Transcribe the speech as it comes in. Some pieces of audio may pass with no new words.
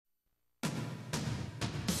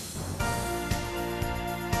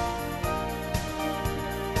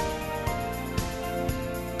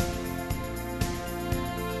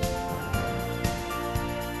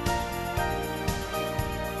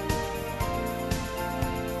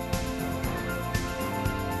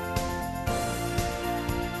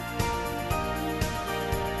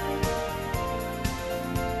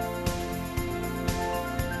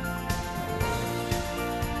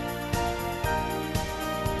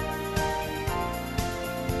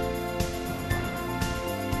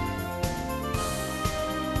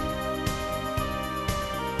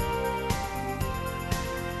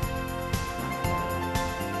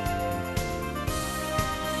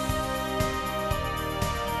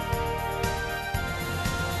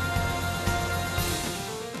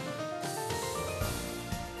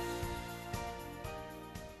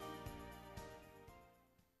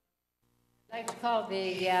call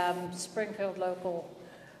the Springfield Local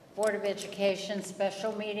Board of Education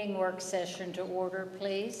special meeting work session to order,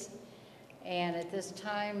 please. And at this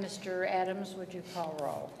time, Mr. Adams, would you call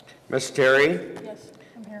roll? Ms. Terry? Yes,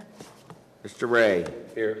 I'm here. Mr. Ray?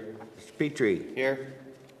 Here. Mr. Petrie? Here.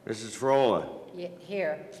 Mrs. Frola?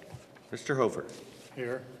 Here. Mr. Hofer?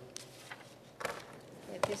 Here.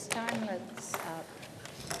 At this time, let's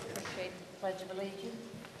appreciate the Pledge of Allegiance.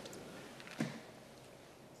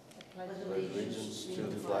 I pledge allegiance to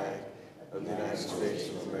the flag of the United States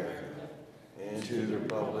of America and to the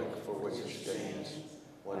republic for which it stands,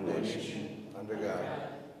 one nation, under God,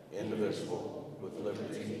 indivisible, with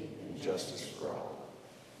liberty and justice for all.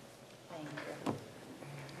 Thank you.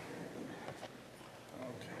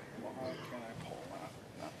 Okay, well, how can I pull that?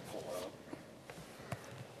 Not pull it up.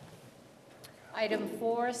 Item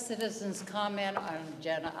 4, citizens' comment on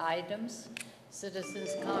agenda items.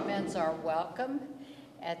 Citizens' comments are welcome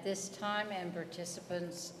at this time, and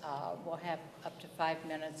participants will have up to 5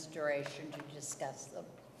 minutes duration to discuss them.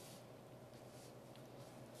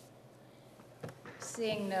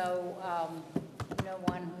 Seeing no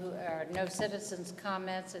citizens'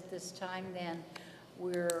 comments at this time, then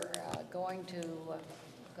we're going to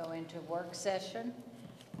go into work session.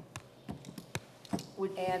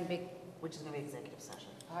 Which is going to be executive session.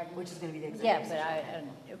 Pardon? Which is going to be the executive session.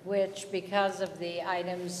 Which, because of the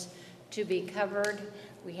items to be covered,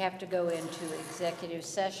 we have to go into executive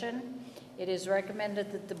session. It is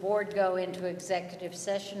recommended that the board go into executive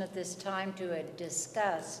session at this time to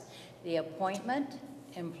discuss the appointment,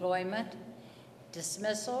 employment,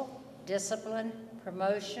 dismissal, discipline,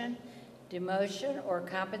 promotion, demotion, or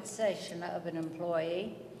compensation of an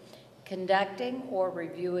employee, conducting or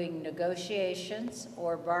reviewing negotiations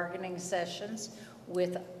or bargaining sessions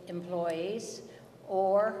with employees,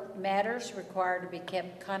 or matters required to be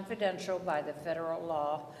kept confidential by the federal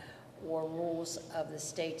law or rules of the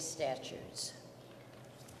state statutes.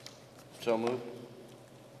 So moved.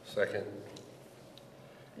 Second.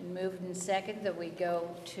 Been moved and second that we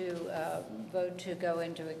go to vote to go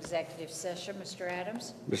into executive session. Mr.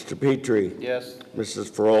 Adams? Mr. Petrie? Yes. Mrs.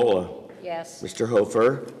 Frola? Yes. Mr.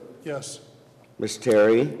 Hofer? Yes. Ms.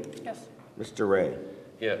 Terry? Yes. Mr. Ray?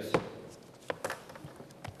 Yes.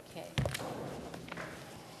 Okay.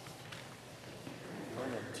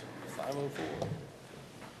 5:04.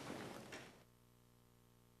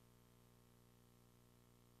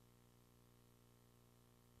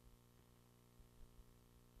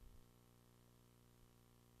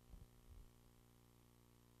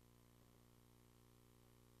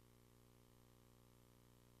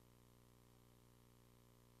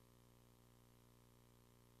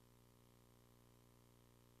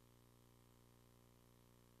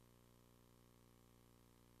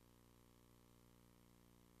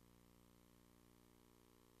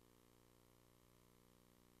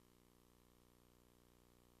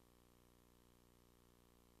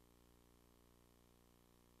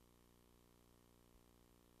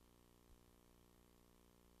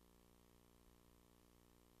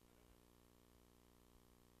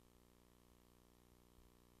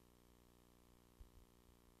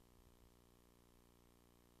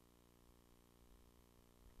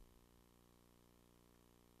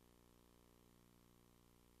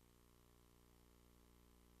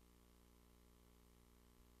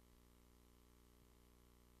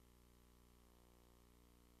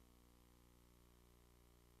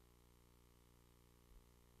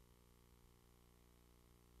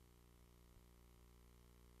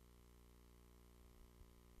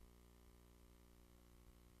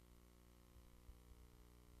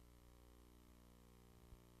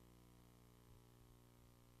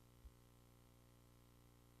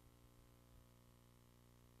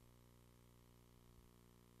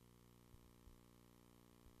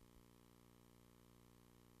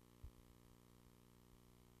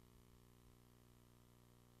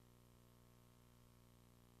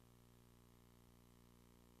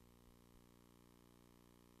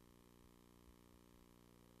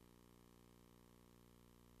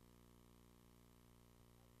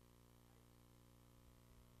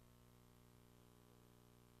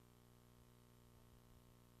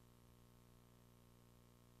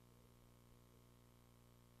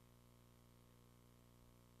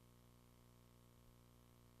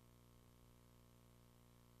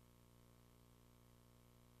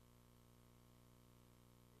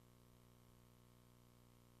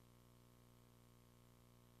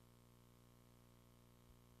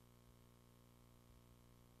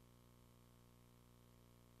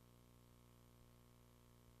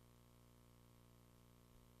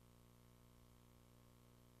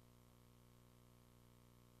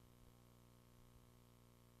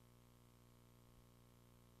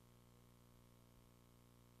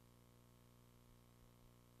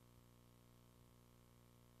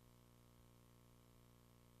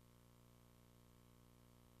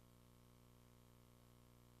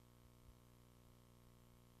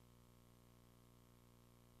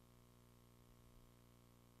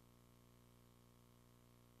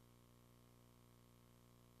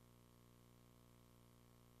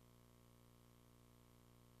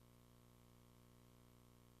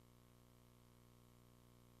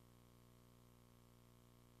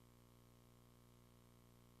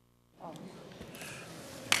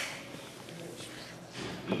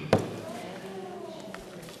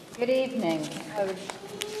 Good evening. I would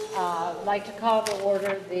like to call to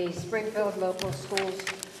order the Springfield Local Schools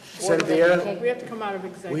Board of Cynthia? Education. We have to come out of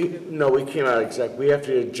executive. We came out exec, we have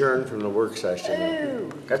to adjourn from the work session.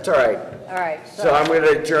 Ooh. That's all right. All right, So I'm going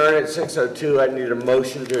to adjourn at 6:02. I need a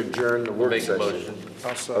motion to adjourn the work session.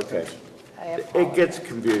 I'll second. Okay. I It apologize. gets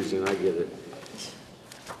confusing, I get it.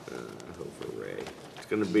 Hofer Ray. It's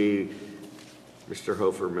going to be Mr.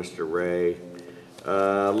 Hofer, Mr. Ray.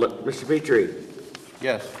 Mr. Petrie,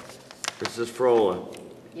 Yes. Mrs. Frola,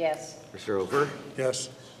 Yes. Mr. Hofer, Yes.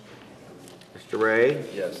 Mr. Ray?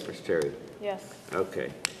 Yes. Ms. Terry? Yes.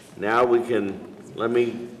 Okay. Now we can,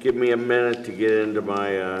 give me a minute to get into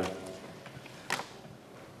my,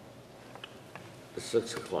 the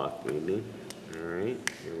 6 o'clock meeting. All right,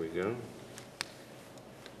 here we go.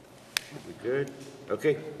 We good?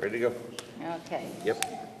 Okay, ready to go. Okay. Yep.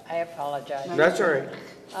 I apologize. That's all right.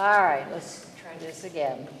 All right, let's try this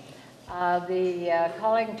again.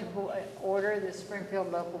 Calling to order the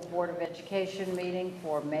Springfield Local Board of Education meeting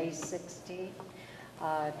for May 16th,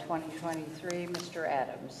 2023. Mr.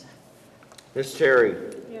 Adams. Ms. Terry?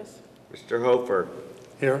 Yes. Mr. Hofer?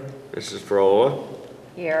 Here. Mrs. Frola?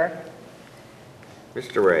 Here.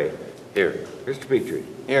 Mr. Ray? Here. Mr. Petrie?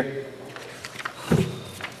 Here.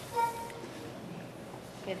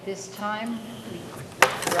 At this time,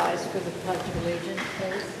 we rise for the Pledge of Allegiance,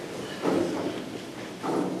 please.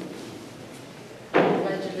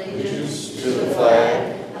 Pledge allegiance To the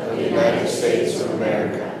flag of the United States of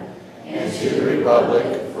America and to the republic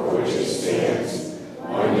for which it stands,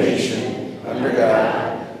 one nation, under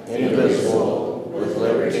God, indivisible, with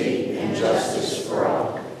liberty and justice for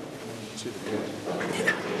all.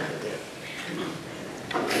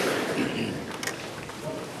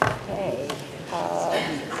 Okay.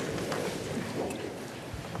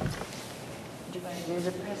 Do you want to do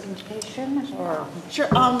the presentation or? Sure,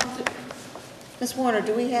 Ms. Warner,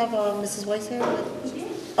 do we have, Mrs. Weiss here?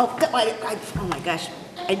 Oh, oh my gosh,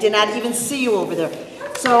 I did not even see you over there.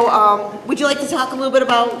 So, would you like to talk a little bit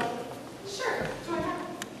about? Sure.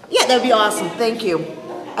 Yeah, that'd be awesome, thank you.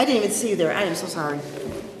 I didn't even see you there, I am so sorry.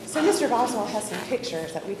 So Mr. Boswell has some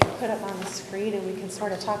pictures that we can put up on the screen and we can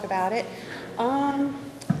sort of talk about it.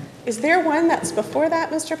 Is there one that's before that,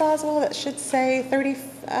 Mr. Boswell, that should say 30,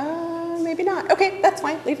 maybe not. Okay, that's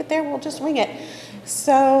fine, leave it there, we'll just wing it.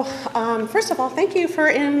 So, first of all, thank you for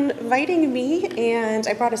inviting me, and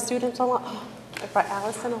I brought a student along. Oh, I brought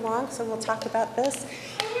Allison along, so we'll talk about this.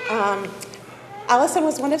 Allison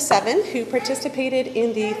was one of 7 who participated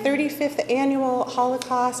in the 35th Annual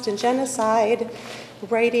Holocaust and Genocide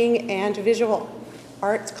Writing and Visual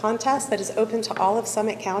Arts Contest that is open to all of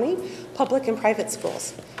Summit County, public and private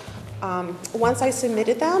schools. Once I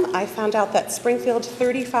submitted them, I found out that Springfield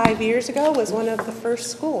 35 years ago was one of the first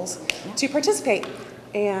schools to participate.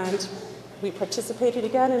 And we participated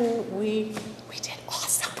again, and we did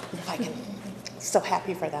awesome. I'm so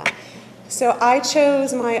happy for that. So I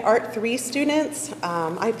chose my Art 3 students.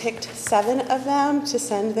 I picked 7 of them to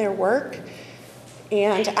send their work.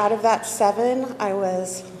 And out of that 7, I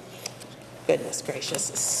was, goodness gracious,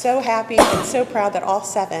 so happy and so proud that all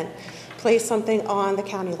 7 placed something on the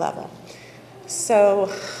county level.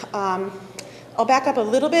 So I'll back up a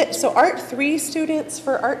little bit. So Art 3 students,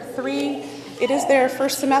 for Art 3, it is their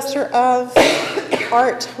first semester of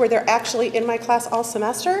art where they're actually in my class all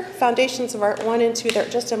semester. Foundations of Art 1 and 2, they're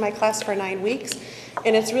just in my class for 9 weeks.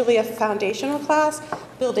 And it's really a foundational class,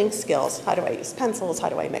 building skills. How do I use pencils? How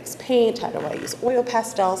do I mix paint? How do I use oil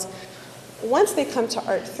pastels? Once they come to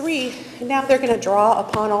Art 3, now they're going to draw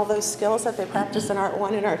upon all those skills that they practice in Art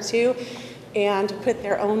 1 and Art 2 and put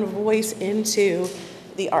their own voice into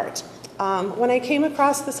the art. When I came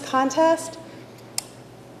across this contest,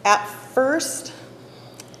 at first,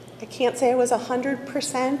 I can't say I was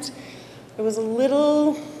 100%. I was a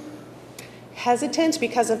little hesitant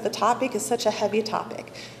because of the topic is such a heavy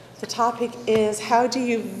topic. The topic is how do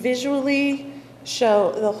you visually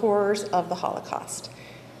show the horrors of the Holocaust?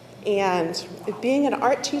 And being an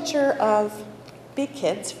art teacher of big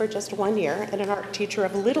kids for just 1 year and an art teacher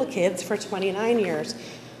of little kids for 29 years,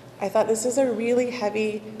 I thought this is a really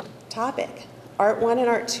heavy topic. Art 1 and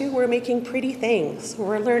Art 2, we're making pretty things.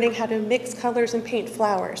 We're learning how to mix colors and paint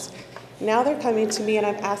flowers. Now they're coming to me and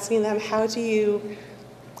I'm asking them, how do you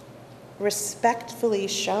respectfully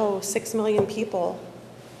show 6 million people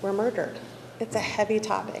were murdered? It's a heavy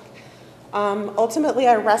topic. Ultimately,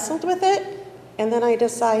 I wrestled with it. And then I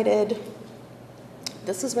decided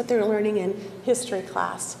this is what they're learning in history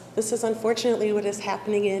class. This is unfortunately what is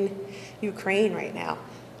happening in Ukraine right now.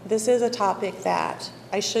 This is a topic that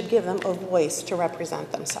I should give them a voice to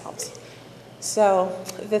represent themselves. So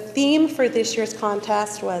the theme for this year's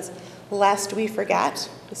contest was Lest We Forget.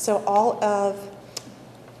 So all of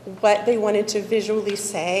what they wanted to visually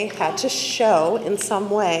say had to show in some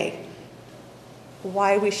way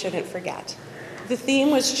why we shouldn't forget. The theme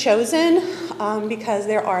was chosen because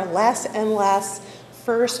there are less and less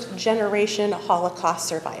first-generation Holocaust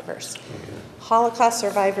survivors. Holocaust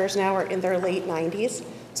survivors now are in their late 90s,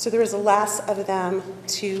 so there's less of them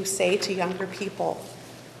to say to younger people,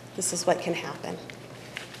 this is what can happen.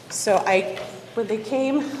 So when they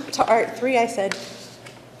came to Art 3, I said,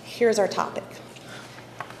 here's our topic.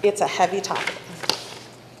 It's a heavy topic.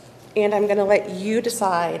 And I'm gonna let you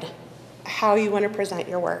decide how you want to present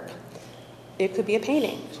your work. It could be a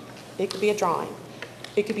painting. It could be a drawing.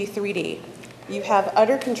 It could be 3D. You have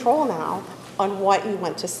utter control now on what you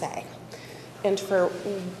want to say. And for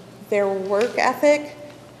their work ethic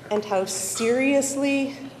and how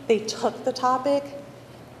seriously they took the topic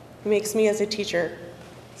makes me as a teacher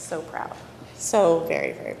so proud. So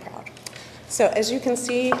very, very proud. So as you can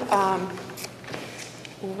see,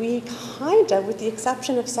 we kind of, with the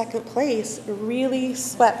exception of second place, really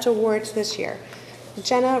swept awards this year.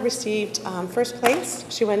 Jenna received first place.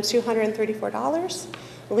 She won $234.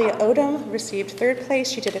 Leah Odom received third place.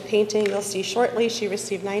 She did a painting you'll see shortly. She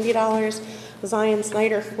received $90. Zion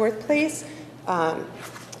Snyder, fourth place.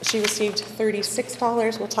 She received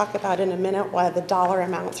 $36. We'll talk about in a minute why the dollar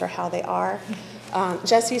amounts are how they are.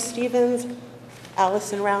 Jesse Stevens,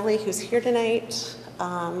 Allison Rowley, who's here tonight,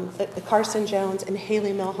 Carson Jones, and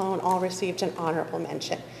Haley Milhone all received an honorable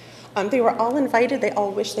mention. They were all invited. They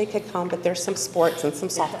all wish they could come, but there's some sports and some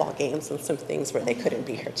softball games and some things where they couldn't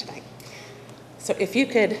be here tonight. So if you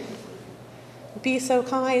could be so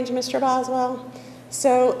kind, Mr. Boswell.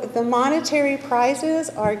 So the monetary prizes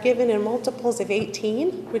are given in multiples of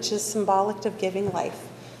 18, which is symbolic of giving life.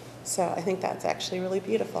 So I think that's actually really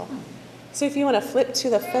beautiful. So if you want to flip to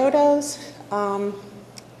the photos,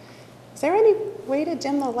 is there any way to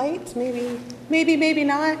dim the lights? Maybe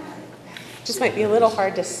not. Just might be a little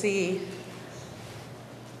hard to see.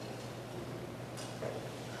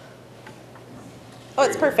 Oh,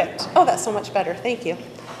 it's perfect. Oh, that's so much better. Thank you.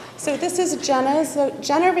 So this is Jenna's. So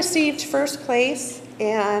Jenna received first place,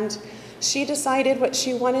 and she decided what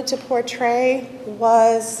she wanted to portray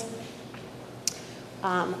was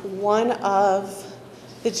one of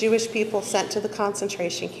the Jewish people sent to the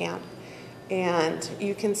concentration camp. And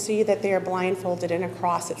you can see that they are blindfolded, and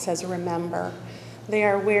across it says, remember. They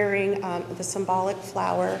are wearing the symbolic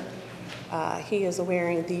flower. He is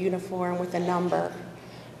wearing the uniform with a number.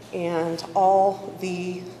 And all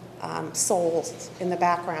the souls in the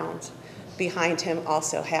background behind him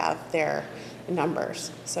also have their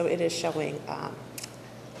numbers. So it is showing,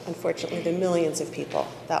 unfortunately, the millions of people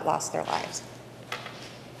that lost their lives.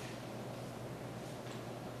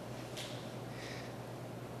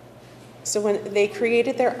 So when they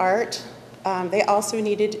created their art, they also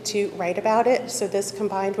needed to write about it. So this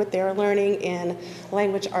combined with their learning in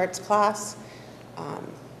language arts class.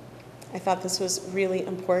 I thought this was really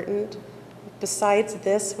important. Besides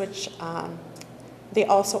this, which they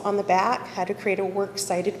also on the back had to create a works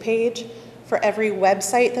cited page for every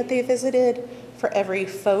website that they visited, for every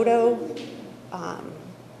photo.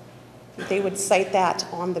 They would cite that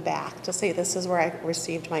on the back to say this is where I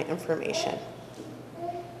received my information.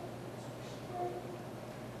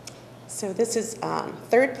 So this is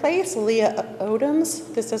third place, Leah Odom's.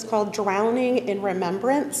 This is called Drowning in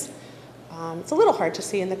Remembrance. It's a little hard to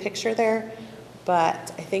see in the picture there,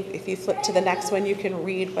 but I think if you flip to the next one, you can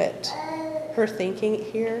read what her thinking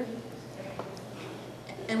here.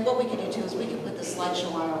 And what we can do too is we can put the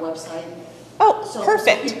slideshow on our website. Oh, So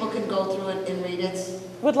perfect. people can go through it and read it.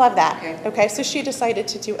 Would love that. Okay. Okay, so she decided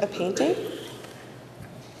to do a painting.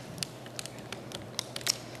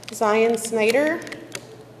 Zion Snyder.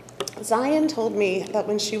 Zion told me that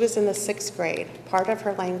when she was in the 6th grade, part of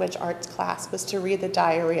her language arts class was to read the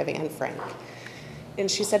diary of Anne Frank. And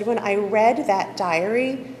she said, when I read that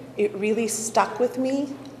diary, it really stuck with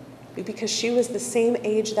me because she was the same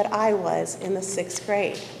age that I was in the 6th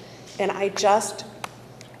grade. And I just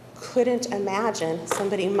couldn't imagine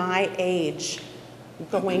somebody my age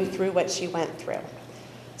going through what she went through.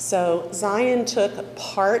 So Zion took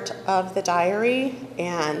part of the diary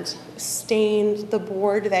and stained the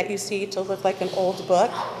board that you see to look like an old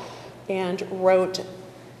book and wrote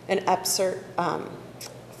an excerpt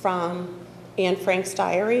from Anne Frank's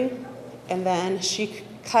diary. And then she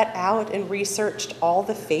cut out and researched all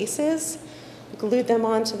the faces, glued them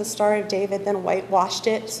onto the Star of David, then whitewashed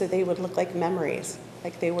it so they would look like memories,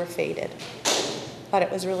 like they were faded. Thought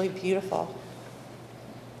it was really beautiful.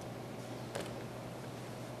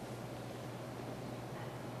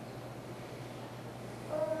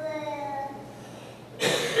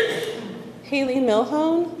 Haley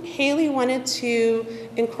Milhone. Haley wanted to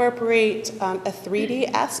incorporate a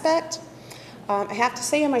 3D aspect. I have to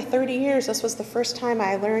say, in my 30 years, this was the first time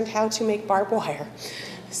I learned how to make barbed wire.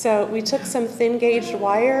 So we took some thin gauged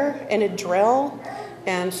wire and a drill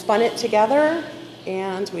and spun it together,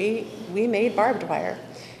 and we made barbed wire.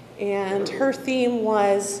 And her theme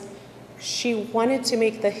was she wanted to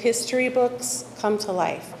make the history books come to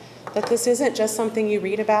life, that this isn't just something you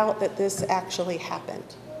read about, that this actually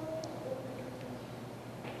happened.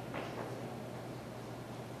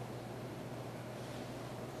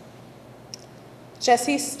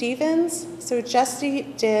 Jessie Stevens. So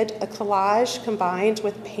Jessie did a collage combined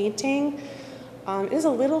with painting. It is a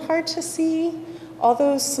little hard to see. All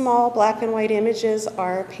those small black and white images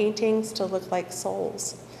are paintings to look like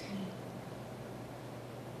souls.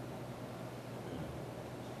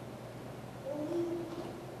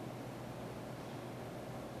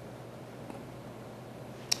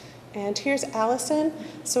 And here's Allison.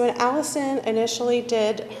 So when Allison initially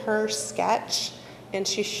did her sketch, and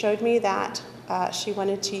she showed me that she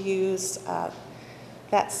wanted to use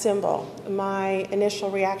that symbol, my initial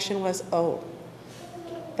reaction was, oh,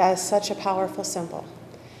 that is such a powerful symbol.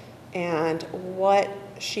 And what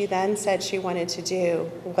she then said she wanted to do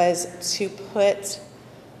was to put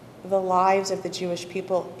the lives of the Jewish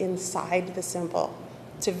people inside the symbol,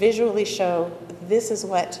 to visually show this is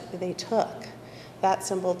what they took. That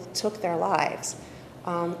symbol took their lives.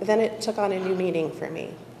 Then it took on a new meaning for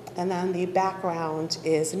me. And then the background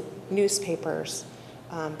is newspapers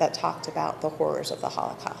that talked about the horrors of the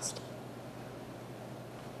Holocaust.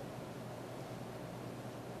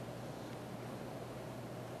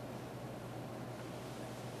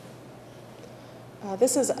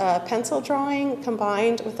 This is a pencil drawing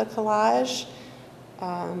combined with a collage.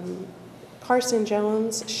 Carson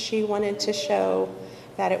Jones, she wanted to show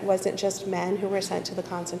that it wasn't just men who were sent to the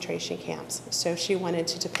concentration camps. So she wanted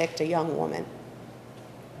to depict a young woman.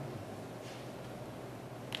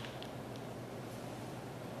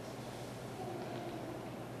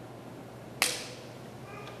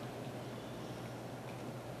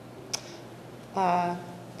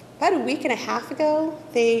 About a week and a half ago,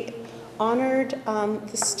 they honored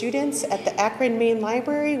the students at the Akron Main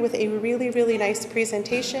Library with a really, really nice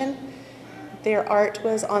presentation. Their art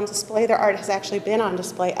was on display. Their art has actually been on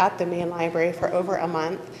display at the Main Library for over a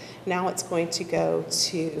month. Now it's going to go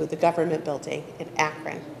to the government building in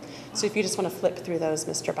Akron. So if you just want to flip through those,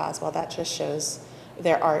 Mr. Boswell, that just shows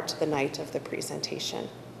their art the night of the presentation.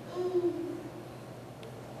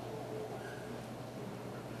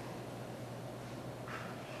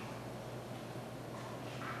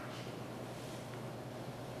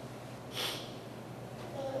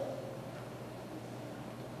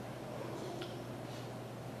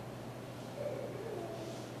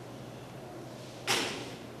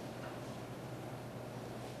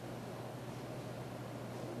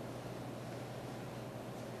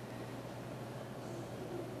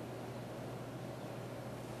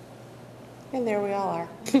 And there we all are.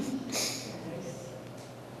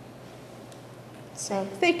 So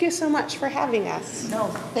thank you so much for having us. No,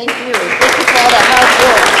 thank you. Thank you for all that hard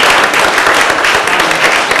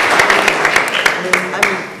work.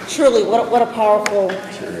 I mean, truly, what a powerful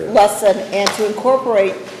lesson, and to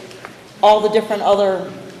incorporate all the different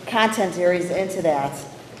other content areas into that,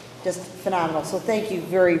 just phenomenal. So thank you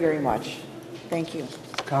very, very much. Thank you.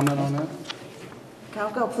 Comment on that?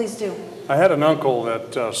 Go, please do. I had an uncle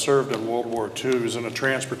that served in World War II. He was in a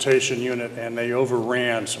transportation unit, and they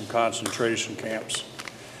overran some concentration camps.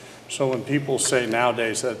 So when people say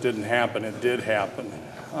nowadays that didn't happen, it did happen.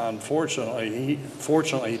 Unfortunately,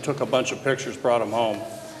 he took a bunch of pictures, brought them home.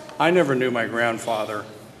 I never knew my grandfather,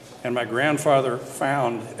 and my grandfather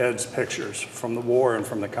found Ed's pictures from the war and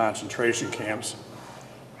from the concentration camps.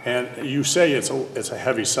 And you say it's a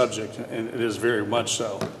heavy subject, and it is very much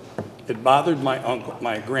so. It bothered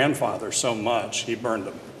my grandfather so much, he burned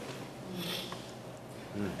them.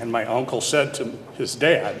 And my uncle said to his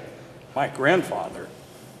dad, my grandfather,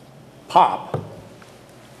 Pop,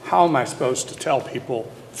 how am I supposed to tell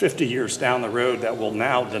people 50 years down the road that will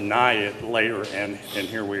now deny it later? And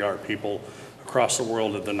here we are, people across the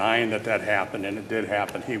world are denying that that happened, and it did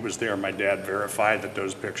happen. He was there. My dad verified that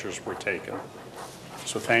those pictures were taken.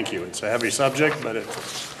 So thank you. It's a heavy subject, but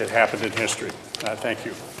it happened in history. Thank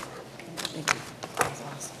you. Thank you. That's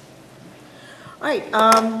awesome. All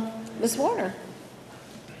right, Ms. Warner,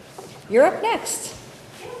 you're up next.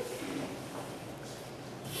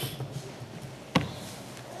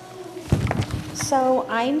 So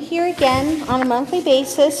I'm here again on a monthly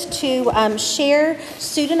basis to share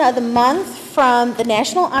Student of the Month from the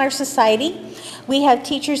National Honor Society. We have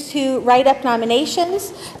teachers who write up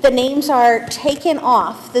nominations. The names are taken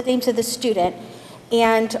off, the names of the student,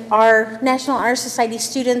 and our National Honor Society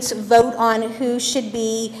students vote on who should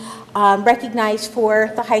be recognized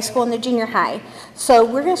for the high school and the junior high. So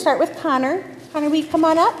we're going to start with Connor. Connor, will you come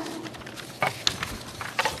on up?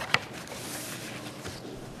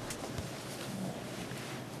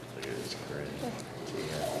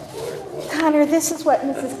 Connor, this is what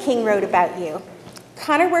Mrs. King wrote about you.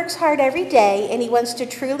 Connor works hard every day and he wants to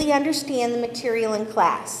truly understand the material in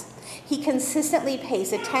class. He consistently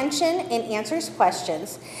pays attention and answers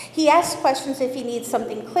questions. He asks questions if he needs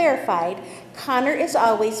something clarified. Connor is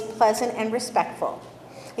always pleasant and respectful.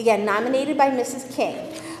 Again, nominated by Mrs.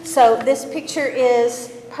 King. So this picture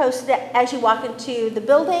is posted as you walk into the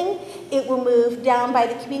building. It will move down by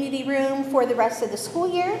the community room for the rest of the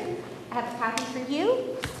school year. I have a copy for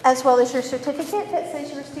you, as well as your certificate that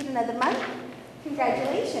says you're a student of the month.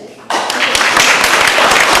 Congratulations.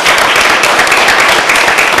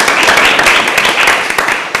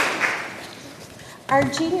 Our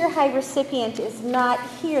junior high recipient is not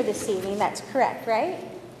here this evening, that's correct, right?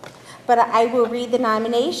 But I will read the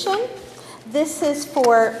nomination. This is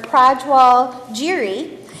for Prajwal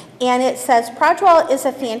Giri, and it says, Prajwal is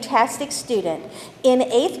a fantastic student. In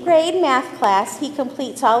 8th grade math class, he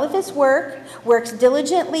completes all of his work, works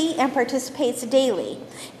diligently, and participates daily.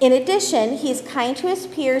 In addition, he is kind to his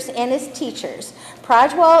peers and his teachers.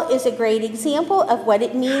 Prajwal is a great example of what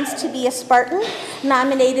it means to be a Spartan,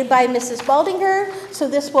 nominated by Mrs. Baldinger. So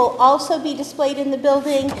this will also be displayed in the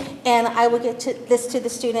building, and I will get this to the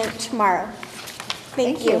student tomorrow.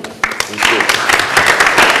 Thank you.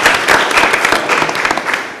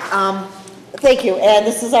 Thank you, and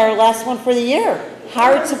this is our last one for the year.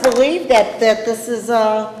 Hard to believe that this is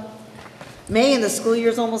May and the school year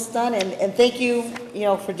is almost done, and thank you,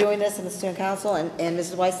 for doing this, and the student council, and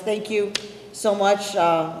Mrs. Weiss, thank you so much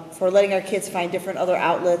for letting our kids find different other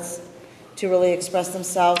outlets to really express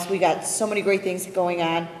themselves. We got so many great things going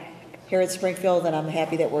on here at Springfield, and I'm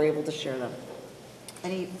happy that we're able to share them.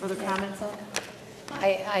 Any further comments on?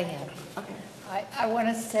 I have. Okay. I want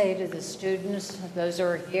to say to the students, those who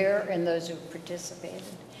are here and those who participated,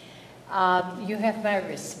 you have my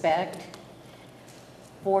respect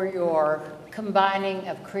for your combining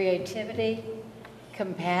of creativity,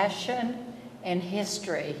 compassion, and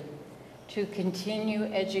history to continue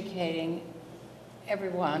educating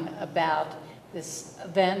everyone about this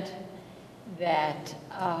event that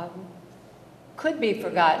could be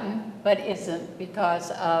forgotten, but isn't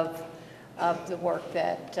because of the work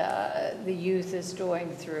that the youth is doing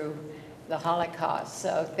through the Holocaust.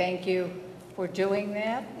 So thank you for doing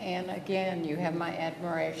that. And again, you have my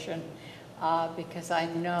admiration because I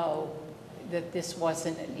know that this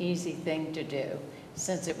wasn't an easy thing to do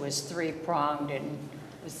since it was three-pronged and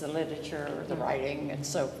it was the literature, the writing, and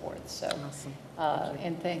so forth. So, awesome.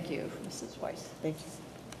 And thank you, Mrs. Weiss. Thank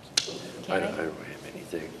you. I don't have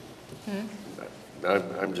anything.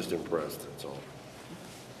 I'm just impressed, that's all.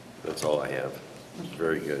 That's all I have.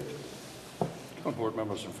 Very good. Are board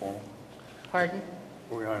members informal? Pardon?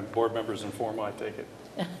 We're on board members informal, I take it.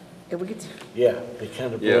 Yeah, we get Yeah, they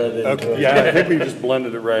kind of Yeah. blend into Okay, it. yeah, I think we just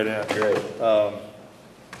blended it right in. Great.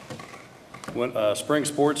 When spring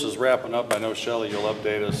sports is wrapping up, I know Shelley, you'll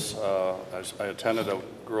update us. I attended a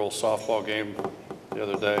girls softball game the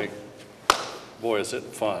other day. Boy, is it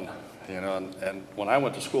fun, and when I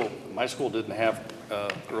went to school, my school didn't have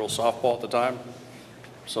girls softball at the time.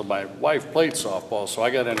 So my wife played softball, so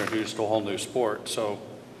I got introduced to a whole new sport. So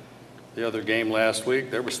the other game last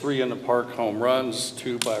week, there was 3 in the park home runs,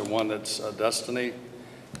 2 by one that's Destiny.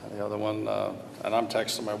 And the other one, and I'm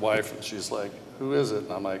texting my wife, and she's like, who is it?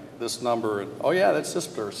 And I'm like, this number, and oh yeah, that's this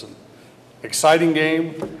person. Exciting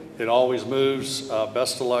game, it always moves.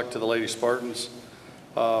 Best of luck to the Lady Spartans.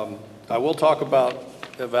 I will talk about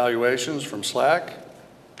evaluations from SLAC.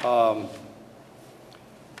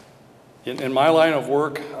 In my line of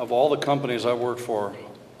work, of all the companies I work for,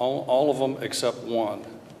 all of them except one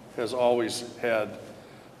has always had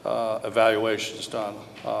evaluations done.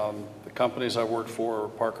 The companies I worked for are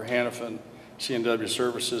Parker Hannifin, C&W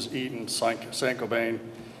Services, Eaton, Saint-Gobain,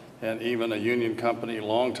 and even a union company a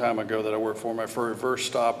long time ago that I worked for. My first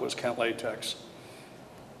stop was Kent Latex.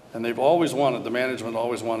 And they've always wanted, the management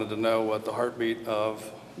always wanted to know what the heartbeat of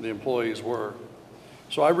the employees were.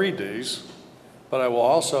 So I read these. But I will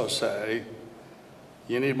also say,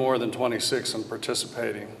 you need more than 26 in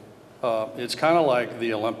participating. It's kind of like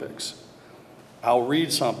the Olympics. I'll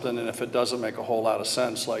read something, and if it doesn't make a whole lot of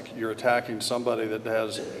sense, like you're attacking somebody that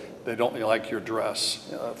they don't like your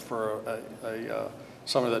dress for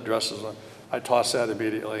somebody that dresses, I toss that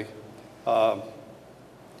immediately.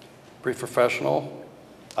 Pre-professional,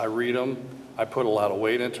 I read them. I put a lot of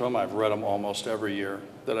weight into them. I've read them almost every year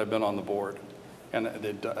that I've been on the board. And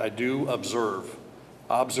I do observe.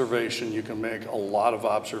 Observation, you can make a lot of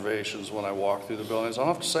observations when I walk through the buildings. I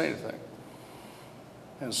don't have to say anything.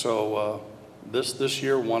 And so this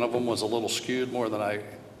year, one of them was a little skewed more than I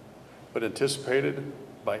would anticipated.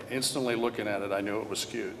 By instantly looking at it, I knew it was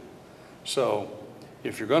skewed. So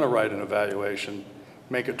if you're going to write an evaluation,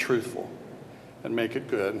 make it truthful and make it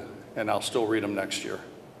good, and I'll still read them next year.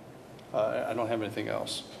 I don't have anything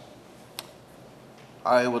else.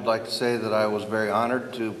 I would like to say that I was very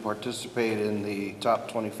honored to participate in the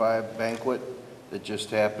Top 25 banquet that just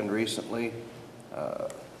happened recently.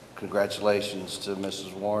 Congratulations to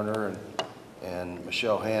Mrs. Warner and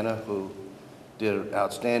Michelle Hanna, who did an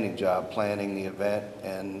outstanding job planning the event,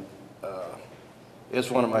 and it's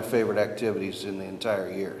one of my favorite activities in the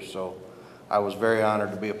entire year. So I was very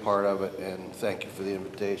honored to be a part of it, and thank you for the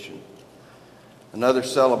invitation. Another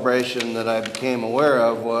celebration that I became aware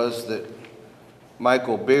of was that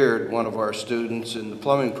Michael Beard, one of our students in the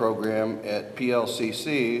plumbing program at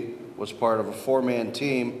PLCC, was part of a 4-man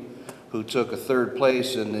team who took a 3rd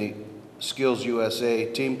place in the Skills USA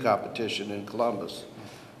team competition in Columbus.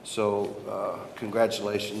 So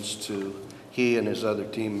congratulations to he and his other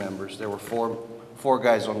team members. There were four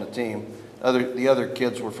guys on the team. The other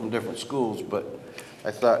kids were from different schools, but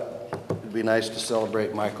I thought it'd be nice to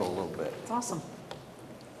celebrate Michael a little bit. It's awesome.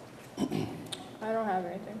 I don't have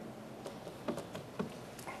anything.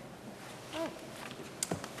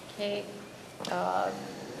 Okay.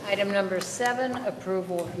 Item number 7,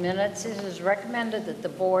 approval of minutes. It is recommended that the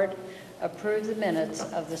board approve the minutes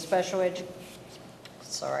of the special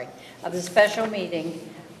meeting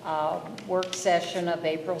work session of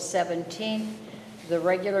April 17th, the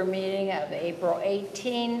regular meeting of April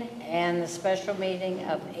 18, and the special meeting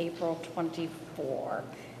of April 24.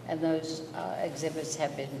 And those exhibits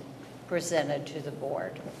have been presented to the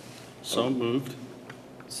board. So moved.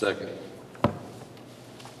 Second.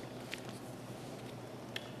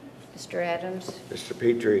 Mr. Adams? Mr.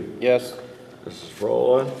 Petrie? Yes. Mrs.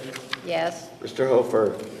 Frola? Yes. Mr.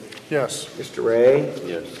 Hofer? Yes. Mr. Ray?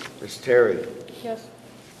 Yes. Ms. Terry? Yes.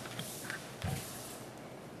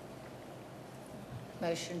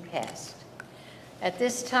 Motion passed. At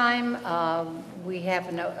this time, we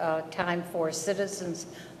have no time for citizens'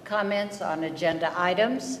 comments on agenda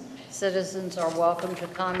items. Citizens are welcome to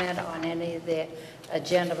comment on any of the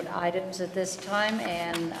agenda items at this time,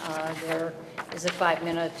 and there is a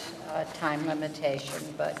 5-minute time limitation,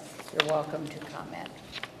 but you're welcome to comment.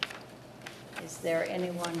 Is there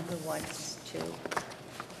anyone who wants to?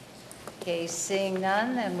 Okay, seeing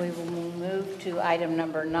none, then we will move to item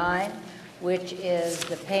number 9, which is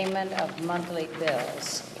the payment of monthly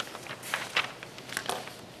bills.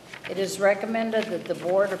 It is recommended that the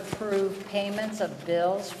board approve payments of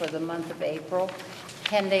bills for the month of April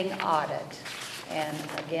pending audit. And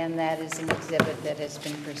again, that is an exhibit that has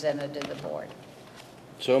been presented to the board.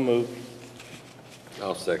 So moved.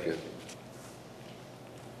 I'll second.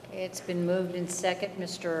 It's been moved in second.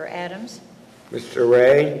 Mr. Adams? Mr.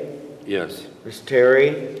 Ray? Yes. Ms.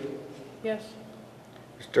 Terry? Yes.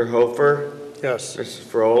 Mr. Hofer? Yes. Mrs.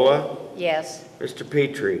 Frola? Yes. Mr.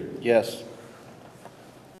 Petrie? Yes.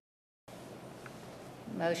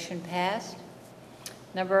 Motion passed.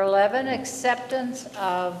 Number 11, acceptance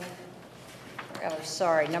of,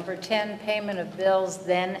 number 10, payment of bills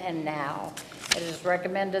then and now. It is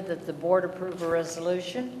recommended that the board approve a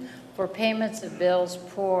resolution for payments of bills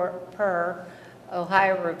per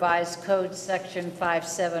Ohio Revised Code Section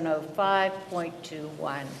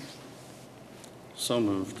 5705.21. So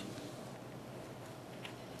moved.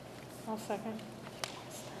 I'll second.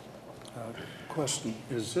 Question,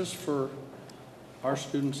 is this for our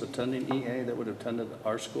students attending EA that would have attended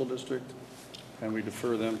our school district? And we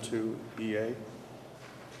defer them to EA?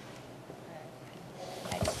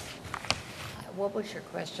 What was your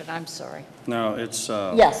question? I'm sorry. No, it's,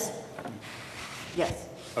 Yes. Yes.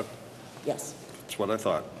 Yes. that's what I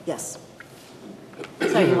thought. Yes.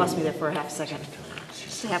 Sorry, you lost me there for a half a second.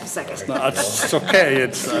 Just a half a second. No, it's okay,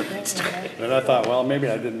 it's, and I thought, well, maybe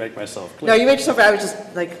I didn't make myself No, clear. you made yourself, I was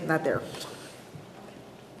just like, not there.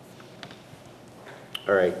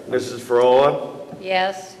 All right, Mrs. Frola?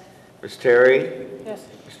 Yes. Ms. Terry? Yes.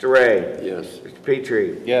 Mr. Ray? Yes. Mr.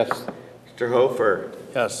 Petrie? Yes. Mr. Hofer?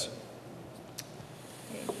 Yes.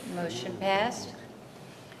 Motion passed.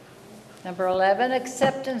 Number 11,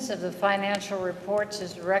 acceptance of the financial reports.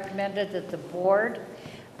 Is recommended that the board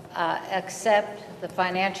accept the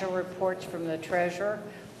financial reports from the treasurer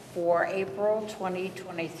for April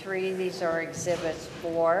 2023. These are exhibits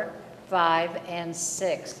 4, 5, and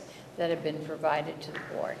 6 that have been provided to the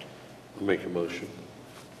board. I'll make a motion.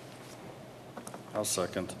 I'll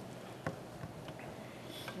second.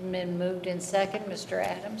 Been moved in second. Mr.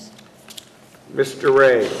 Adams? Mr.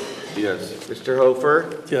 Ray, Yes. Mr.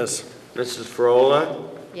 Hofer, Yes. Mrs. Frola,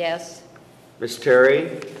 Yes. Ms.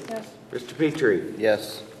 Terry, Yes. Mr. Petrie.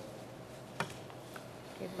 Yes.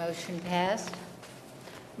 Okay, motion passed.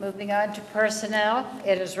 Moving on to personnel,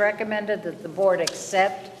 it is recommended that the board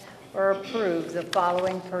accept or approve the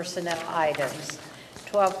following personnel items.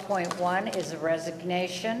 12.1 is a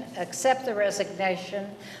resignation. Accept the resignation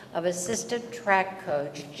of assistant track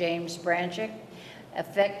coach James Branchick,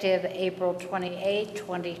 effective April 28,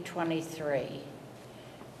 2023.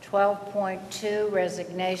 12.2,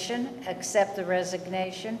 resignation. Accept the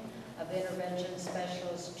resignation of intervention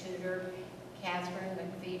specialist tutor Catherine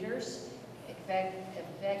McFeeters,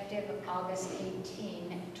 effective August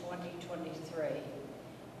 18, 2023.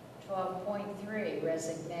 12.3,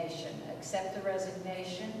 resignation. Accept the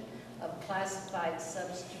resignation of classified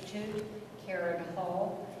substitute Karen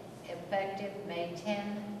Hull, effective May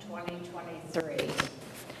 10, 2023.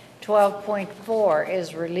 12.4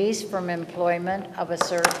 is release from employment of a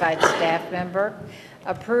certified staff member.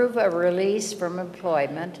 Approve a release from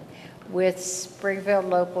employment with Springfield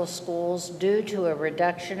Local Schools due to a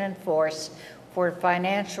reduction in force for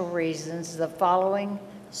financial reasons. The following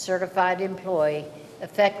certified employee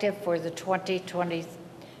effective for the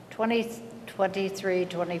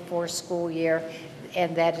 2023-24 school year,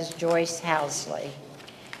 and that is Joyce Housley.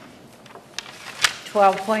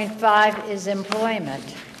 12.5 is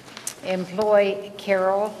employment. Employ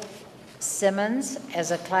Carol Simmons as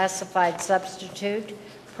a classified substitute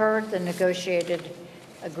per the negotiated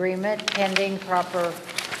agreement pending proper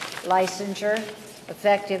licensure,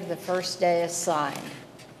 effective the first day assigned.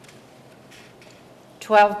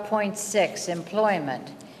 12.6,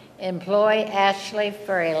 employment. Employ Ashley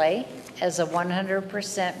Fraley as a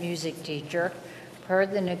 100% music teacher per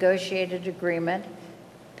the negotiated agreement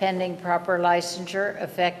pending proper licensure,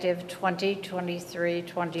 effective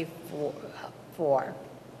 2023-24.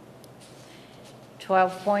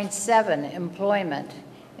 12.7, employment.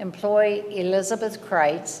 Employ Elizabeth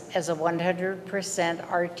Kreitz as a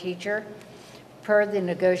 100% art teacher per the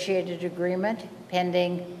negotiated agreement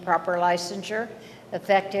pending proper licensure,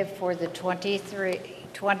 effective for the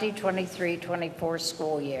 2023-24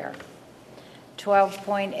 school year.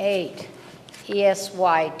 12.8,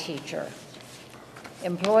 ESY teacher.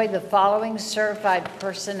 Employ the following certified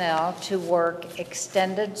personnel to work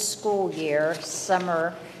extended school year,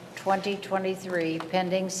 summer 2023,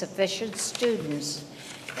 pending sufficient students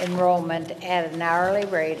enrollment at an hourly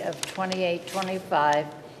rate of $28.25,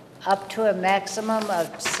 up to a maximum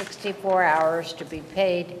of 64 hours to be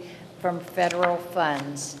paid from federal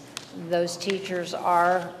funds. Those teachers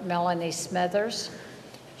are Melanie Smithers,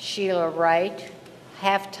 Sheila Wright,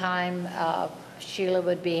 half-time, Sheila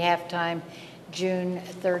would be half-time June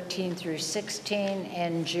 13 through 16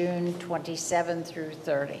 and June 27 through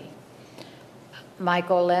 30.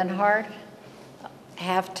 Michael Lenhart,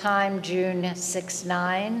 half-time June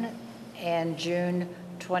 6-9 and June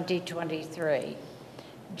 2023.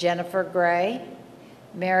 Jennifer Gray,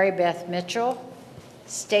 Mary Beth Mitchell,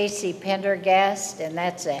 Stacy Pendergast, and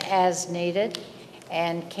that's a as needed,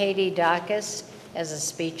 and Katie Dacus as a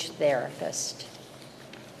speech therapist.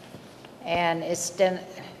 And ESY,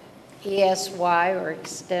 or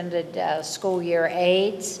extended school year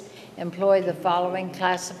aides, employ the following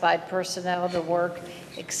classified personnel to work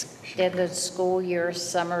extended school year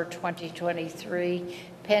summer 2023,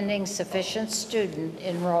 pending sufficient student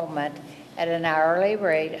enrollment at an hourly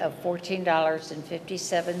rate of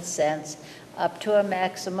 $14.57, up to a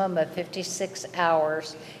maximum of 56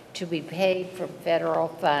 hours to be paid from federal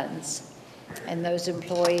funds. And those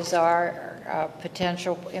employees are,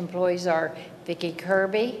 potential employees are Vicki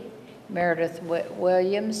Kirby, Meredith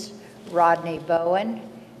Williams, Rodney Bowen,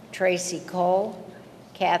 Tracy Cole,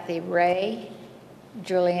 Kathy Ray,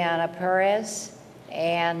 Juliana Perez,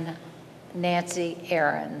 and Nancy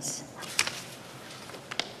Aarons.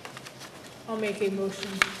 I'll make a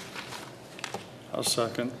motion. I'll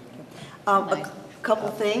second. A couple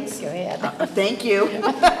things. Go ahead. Thank you.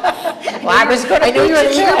 Well, I was going to I knew you were an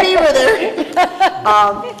beat eager to it. beaver there.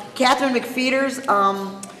 Catherine McFeeters,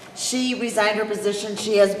 she resigned her position.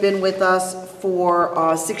 She has been with us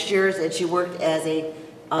for 6 years, and she worked as a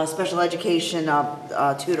special education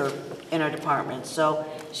tutor in our department. So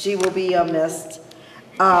she will be missed.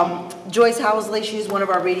 Joyce Housley, she's one of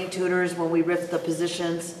our reading tutors. When we ripped the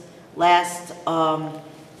positions last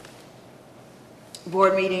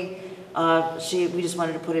board meeting, we just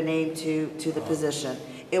wanted to put a name to the position.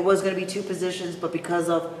 It was going to be 2 positions, but because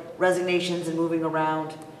of resignations and moving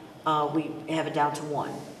around, we have it down to 1.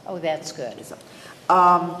 Oh, that's good.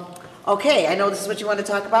 Okay, I know this is what you want to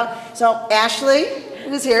talk about. So Ashley,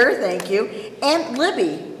 who's here, thank you, and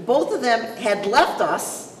Libby, both of them had left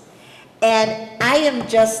us, and I am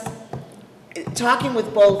just talking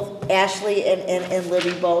with both Ashley and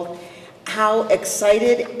Libby both, how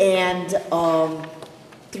excited and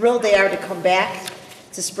thrilled they are to come back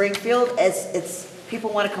to Springfield as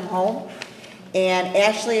people want to come home. And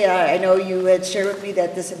Ashley, I know you had shared with me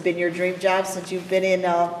that this had been your dream job since you've been in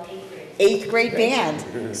 8th grade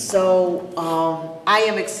band. So I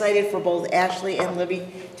am excited for both Ashley and Libby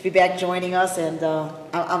to be back joining us, and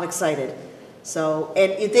I'm excited. So,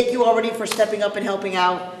 and thank you already for stepping up and helping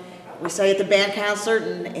out. We saw you at the band concert,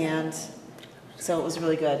 and so it was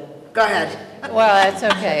really good. Go ahead. Well, that's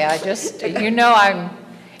okay. I just, I'm,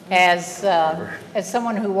 as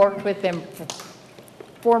someone who worked with them,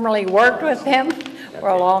 formerly worked with them for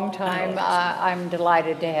a long time, I'm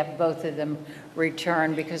delighted to have both of them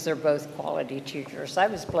return because they're both quality teachers. I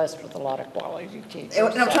was blessed with a lot of quality teachers. And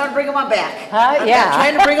I'm trying to bring them on back. Yeah.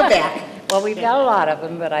 I'm trying to bring them back. Well, we've got a lot of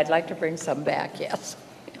them, but I'd like to bring some back, yes.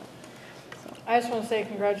 I just want to say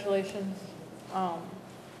congratulations.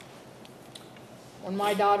 When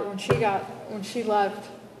my daughter, when she left,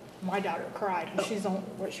 my daughter cried. She was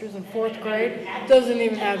in 4th grade, doesn't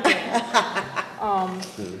even have to.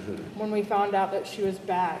 When we found out that she was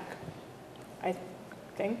back, I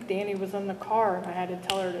think Danny was in the car and I had to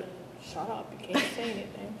tell her to shut up, you can't say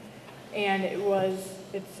anything. And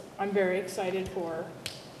I'm very excited for,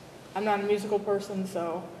 I'm not a musical person,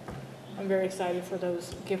 so I'm very excited for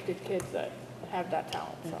those gifted kids that have that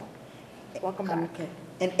talent, so welcome back. Okay.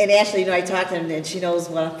 And Ashley, I talked to her, and she knows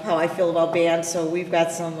how I feel about band, so we've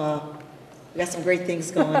got some great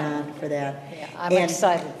things going on for that. Yeah, I'm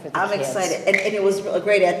excited for the kids. I'm excited, and it was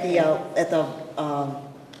great at the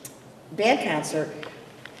band concert.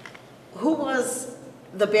 Who was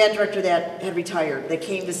the band director that had retired, that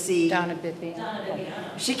came to see? Donna Bibby.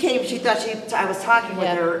 She came, I was talking with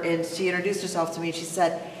her, and she introduced herself to me, and she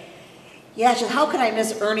said, yeah, she said, how could I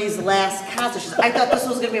miss Ernie's last concert? She said, I thought this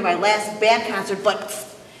was going to be my last band concert, but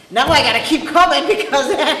now I got to keep coming because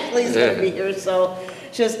Ashley's going to be here. So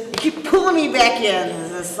she says, you keep pulling me back in.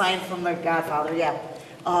 This is a sign from the Godfather, yeah.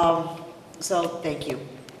 So thank you.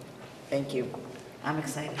 Thank you. I'm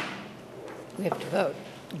excited. We have to vote.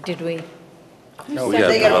 Did we? No, we have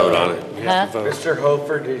to vote on it. We have to vote. Mr.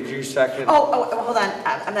 Hofer, did you second? Oh, hold on.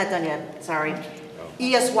 I'm not done yet. Sorry.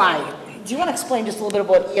 ESY. Do you want to explain just a little bit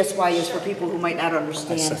what ESY is for people who might not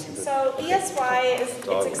understand? So ESY is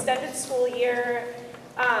it's extended school year.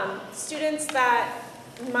 Students that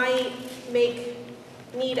might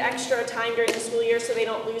need extra time during the school year so they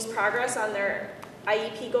don't lose progress on their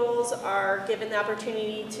IEP goals are given the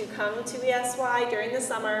opportunity to come to ESY during the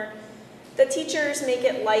summer. The teachers make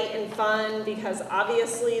it light and fun because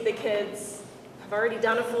obviously the kids have already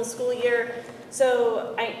done a full school year.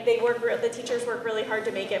 So the teachers work really hard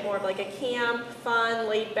to make it more of like a camp, fun,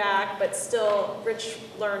 laid back, but still rich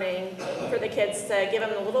learning for the kids to give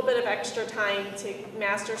them a little bit of extra time to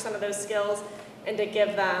master some of those skills and to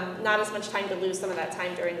give them not as much time to lose some of that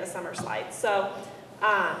time during the summer slides. So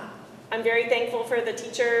I'm very thankful for the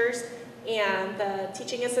teachers and the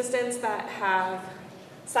teaching assistants that have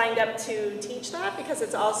signed up to teach that because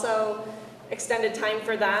it's also extended time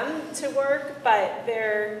for them to work, but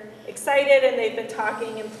they're excited and they've been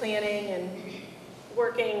talking and planning and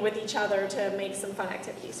working with each other to make some fun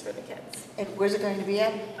activities for the kids. And where's it going to be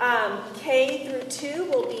at? K through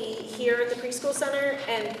 2 will be here at the preschool center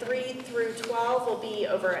and 3 through 12 will be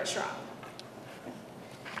over at Schraub.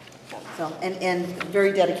 So, and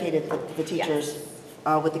very dedicated, the teachers,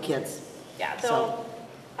 with the kids. Yeah, they'll,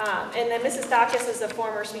 and then Mrs. Dacus is a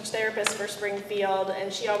former speech therapist for Springfield,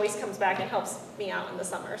 and she always comes back and helps me out in the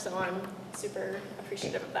summer, so I'm super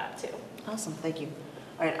appreciative of that too. Awesome, thank you.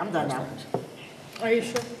 All right, I'm done now. Are you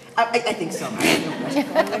sure? I think so.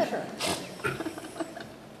 Make sure.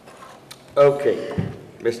 Okay.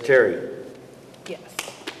 Ms. Terry? Yes.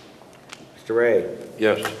 Mr. Ray?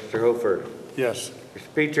 Yes. Mr. Hofer? Yes.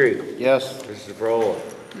 Mr. Petrie? Yes. Mrs. Frola?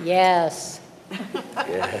 Yes.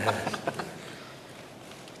 Yes.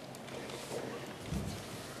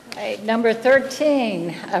 All right, number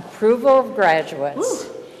 13, approval of graduates.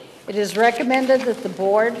 It is recommended that the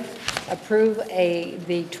board approve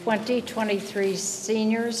the 2023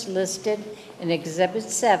 seniors listed in Exhibit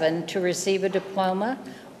 7 to receive a diploma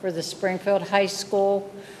for the Springfield High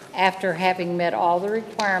School after having met all the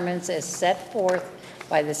requirements as set forth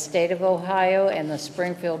by the State of Ohio and the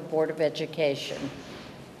Springfield Board of Education.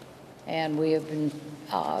 And we have been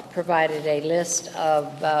provided a list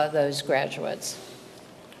of those graduates.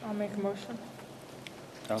 I'll make a motion.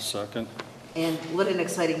 I'll second. And what an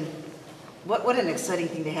exciting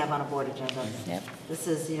thing to have on a board agenda. Yep. This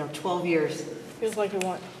is, 12 years. Feels like it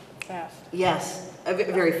went fast. Yes,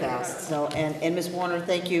 very fast. So, and Ms. Warner,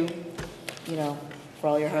 thank you, for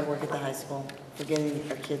all your hard work at the high school, for getting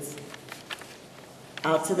our kids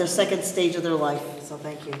out to their second stage of their life. So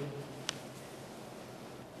thank you.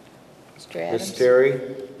 Mr. Adams? Ms.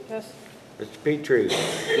 Terry? Yes. Mr. Petrie?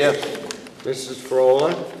 Yes. Mrs.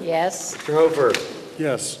 Frola? Yes, Mr. Hofer?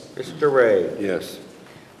 Yes. Mr. Ray? Yes.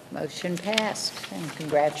 motion passed, and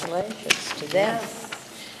congratulations to them.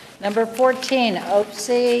 Number 14,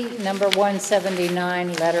 OPSI number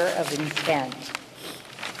 179, letter of intent.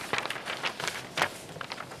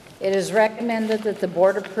 It is recommended that the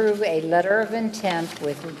board approve a letter of intent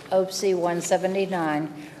with OPSI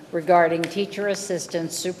 179 regarding teacher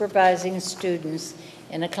assistants supervising students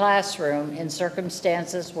in a classroom in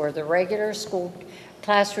circumstances where the regular school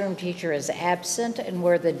classroom teacher is absent and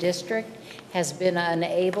where the district has been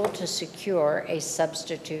unable to secure a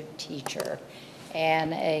substitute teacher.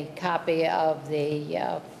 And a copy of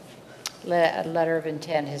the letter of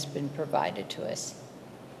intent has been provided to us.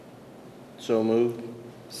 So moved.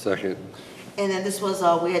 Second. And then this was,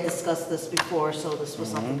 we had discussed this before, so this was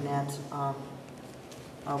something that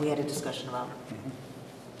we had a discussion about.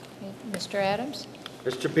 Okay, Mr. Adams?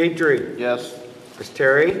 Mr. Petrie? Yes. Ms.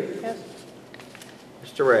 Terry? Yes.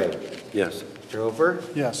 Mr. Ray? Yes. Mr. Hofer?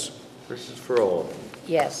 Yes. Mrs. Frola?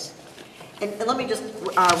 Yes. And let me just,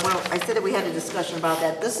 I said that we had a discussion about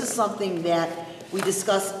that. This is something that we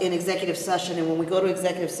discussed in executive session, and when we go to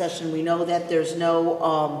executive session, we know that there's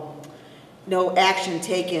no action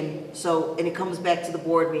taken, so, and it comes back to the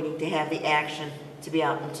board meeting to have the action to be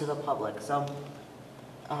out into the public, so,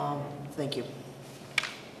 thank you.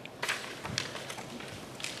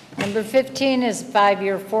 Number 15 is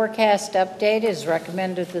 5-year forecast update. It is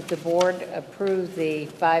recommended that the board approve the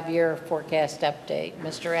 5-year forecast update.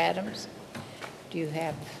 Mr. Adams, do you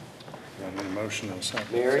have? I need a motion in a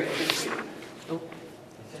second. Mary? Do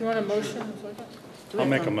you want a motion? Do we I'll have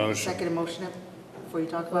make to a motion. Second a motion before you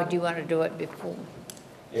talk Or about do it? you want to do it before?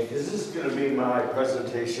 Yeah, because this is going to be my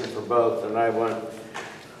presentation for both, and I want,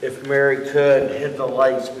 if Mary could, hit the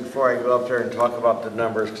lights before I go up there and talk about the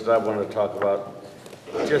numbers, because I want to talk about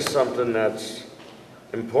just something that's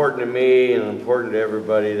important to me and important to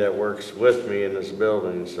everybody that works with me in this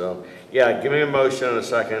building. So, yeah, give me a motion in a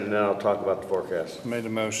second, and then I'll talk about the forecast. Made a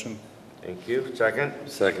motion. Thank you. Second?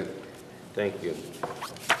 Second. Thank you.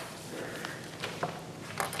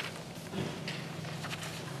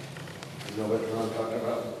 You know what I'm talking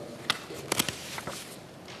about?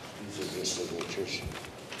 These are just signatures.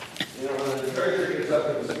 You know, when the treasurer gets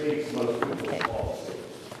up and speaks, most people fall,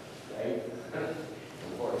 right?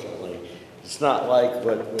 Unfortunately. It's not like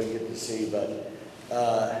what we get to see, but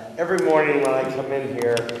every morning when I come in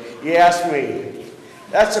here, you ask me,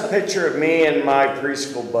 that's a picture of me and my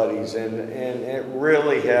preschool buddies, and it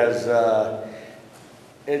really has,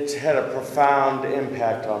 it's had a profound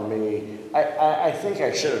impact on me. I think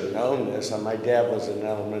I should have known this. My dad was an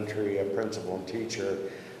elementary principal and teacher,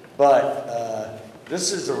 but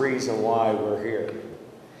this is the reason why we're here.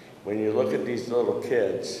 When you look at these little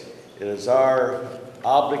kids, it is our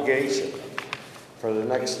obligation for the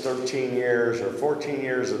next 13 years or 14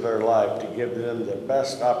 years of their life to give them the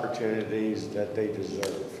best opportunities that they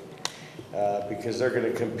deserve, because they're going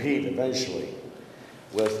to compete eventually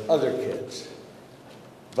with other kids.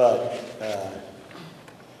 But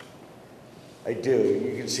I do.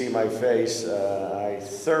 You can see my face. I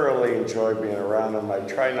thoroughly enjoy being around them. I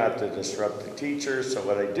try not to disrupt the teachers, so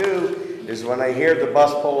what I do is when I hear the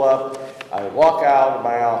bus pull up, I walk out of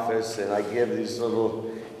my office and I give these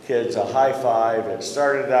little kids a high five. It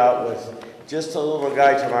started out with just a little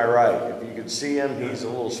guy to my right. If you could see him, he's a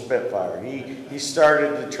little spitfire. He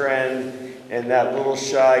started the trend, and that little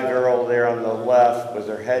shy girl there on the left with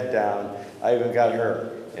her head down, I even got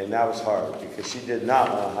her, and that was hard because she did not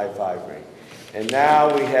want to high five me. And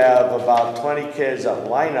now we have about 20 kids that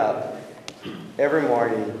line up every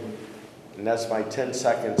morning, and that's my 10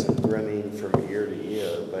 seconds of grinning from year to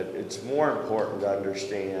year. But it's more important to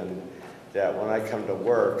understand that when I come to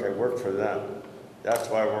work, I work for them. That's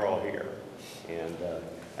why we're all here. And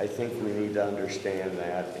I think we need to understand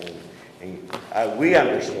that, and we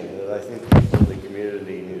understand it. I think people in the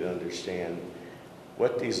community need to understand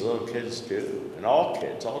what these little kids do, and all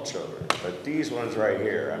kids, all children, but these ones right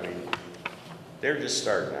here, I mean, they're just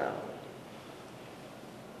starting out.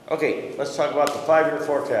 Okay, let's talk about the 5-year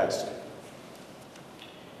forecast.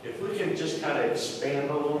 If we can just kind of expand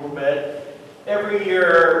a little bit. Every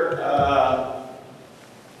year,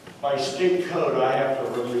 by state code, I have to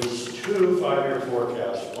release 2 5-year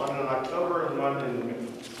forecasts, one in October and one in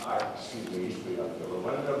used to be October,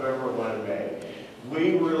 one in November, one in May.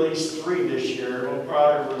 We released 3 this year, we'll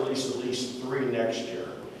probably release at least 3 next year.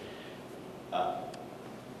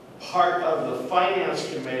 Part of the finance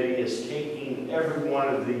committee is taking every one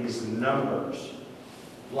of these numbers,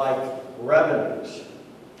 like revenues.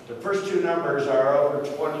 The first 2 numbers are over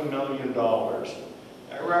 $20 million.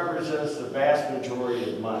 That represents the vast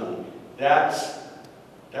majority of money. That's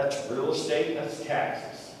real estate, that's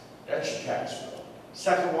taxes. That's your tax bill.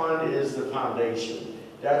 Second one is the foundation.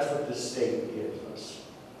 That's what the state gives us.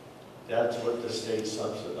 That's what the state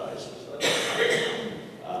subsidizes us.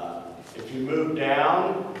 If you move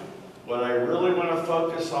down, what I really want to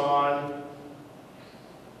focus on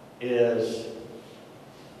is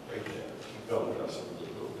right there. Keep going, Justin, a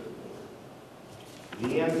little bit more.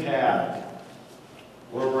 The impact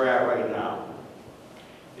where we're at right now.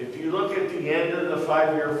 If you look at the end of the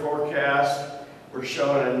 5-year forecast, we're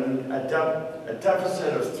showing a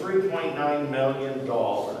deficit of $3.9 million.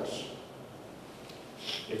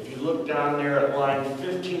 If you look down there at line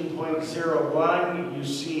 15.01, you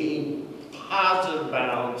see a positive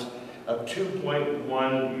balance of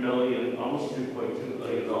 $2.1 million, almost $2.2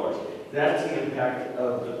 million. That's the impact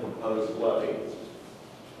of the proposed levy.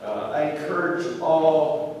 I encourage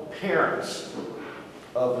all parents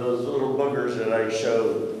of those little boogers that I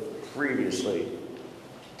showed previously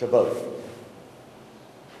to vote.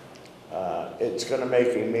 It's going to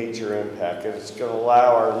make a major impact. It's going to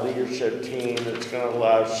allow our leadership team, it's going to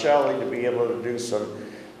allow Shelley to be able to do some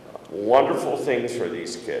wonderful things for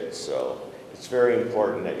these kids. So it's very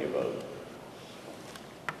important that you vote.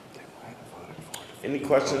 Any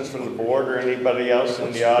questions from the board or anybody else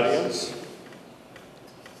in the audience?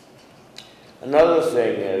 Another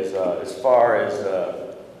thing is, as far as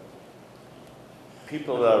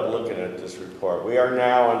people that are looking at this report, we are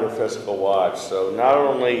now under fiscal watch. So not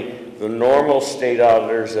only the normal state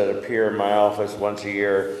auditors that appear in my office once a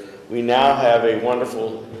year, we now have a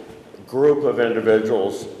wonderful group of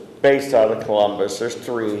individuals based out of Columbus. There's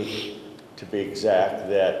 3 to be exact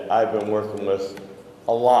that I've been working with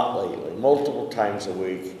a lot lately, multiple times a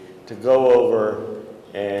week, to go over,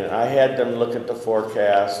 and I had them look at the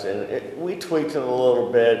forecast, and we tweaked it a little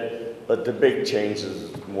bit, but the big change is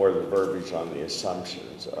more the verbiage on the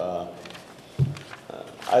assumptions.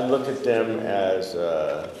 I look at them as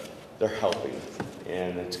they're helping,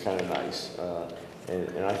 and it's kind of nice.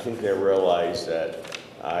 And I think they realize that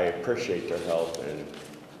I appreciate their help. And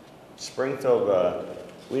Springfield,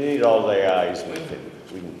 we need all the eyes we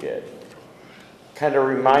can get. Kind of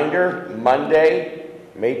reminder, Monday,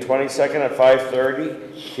 May 22nd at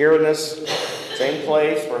 5:30, here in this same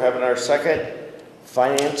place, we're having our second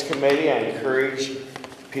finance committee. I encourage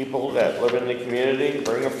people that live in the community,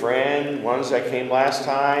 bring a friend, ones that came last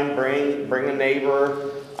time, bring a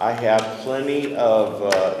neighbor. I have plenty of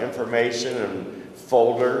information and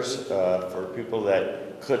folders for people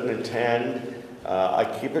that couldn't attend. I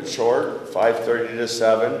keep it short, 5:30 to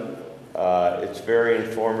 7. It's very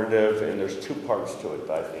informative, and there's 2 parts to it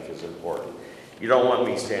that I think is important. You don't want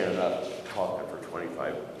me standing up talking for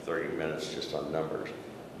 25, 30 minutes just on numbers.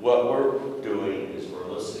 What we're doing is we're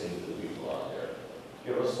listening to the people out there.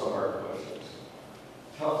 Give us some hard questions.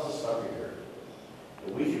 Tell us the stuff you heard.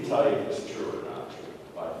 And we can tell you if it's true or not true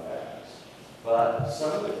by facts. But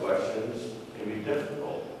some of the questions can be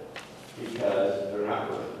difficult because they're not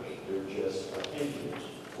rumors. They're just opinions,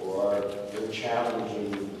 or they're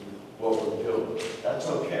challenging what we're doing. That's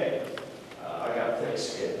okay. I got thick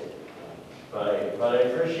skin. But I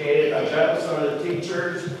appreciate it. I met with some of the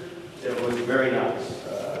teachers. It was very nice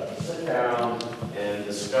to sit down and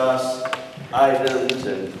discuss items,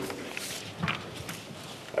 and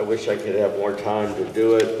I wish I could have more time to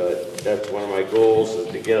do it, but that's one of my goals,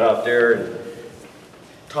 is to get out there and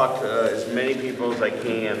talk to as many people as I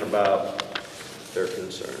can about their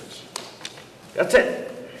concerns. That's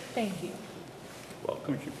it. Thank you.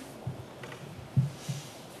 Welcome.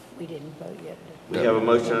 We didn't vote yet. We have a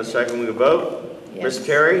motion and a second. We can vote. Yes. Ms.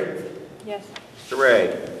 Terry? Yes. Mr.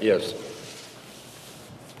 Ray? Yes.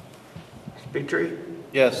 Ms. Petrie?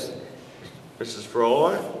 Yes. Mrs.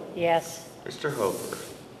 Frola? Yes. Mr. Hofer?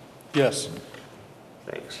 Yes.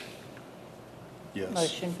 Thanks. Yes.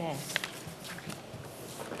 Motion passed.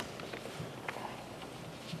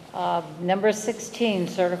 Number 16,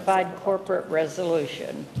 certified corporate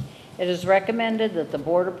resolution. It is recommended that the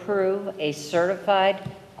board approve a certified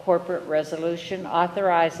corporate resolution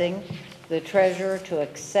authorizing the treasurer to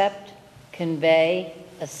accept, convey,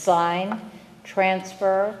 assign,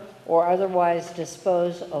 transfer, or otherwise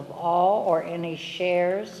dispose of all or any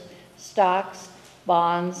shares, stocks,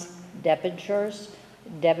 bonds, debentures,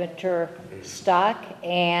 debenture stock,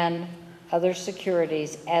 and other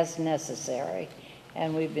securities as necessary.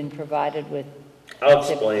 And we've been provided with. I'll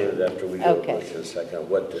explain it after we go Okay. in a second,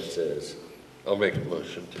 what this is. I'll make a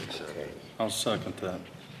motion to accept. Okay. I'll second that.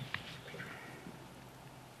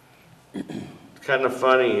 It's kind of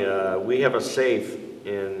funny, we have a safe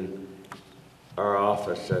in our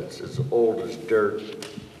office that's as old as dirt,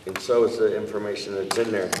 and so is the information that's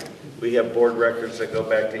in there. We have board records that go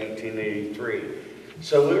back to 1883.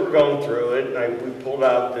 So we were going through it, and we pulled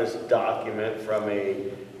out this document from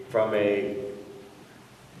a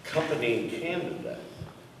company in Canada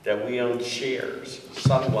that we own shares,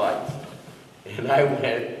 Sun Life. And I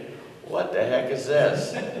went, what the heck is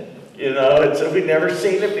this? You know, we've never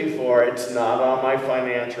seen it before. It's not on my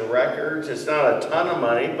financial records. It's not a ton of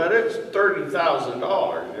money, but it's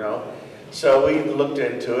 $30,000, you know. So we looked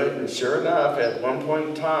into it, and sure enough, at one point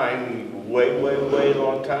in time, way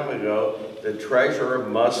long time ago, the treasurer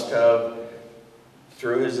must have,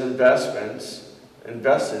 through his investments,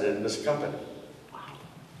 invested in this company.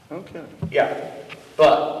 Okay. Yeah,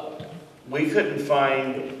 but we couldn't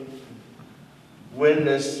find when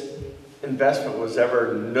this investment was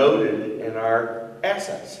ever noted in our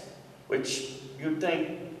assets, which you'd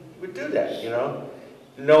think would do that, you know?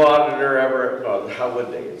 No auditor ever, well, how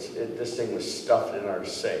would they? This thing was stuffed in our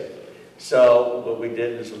safe. So what we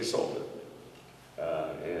did is we sold it.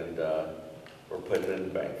 And we're putting it in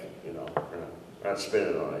the bank, you know? We're not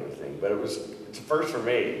spending it on anything, but it's a first for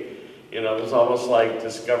me. You know, it's almost like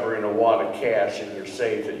discovering a wad of cash in your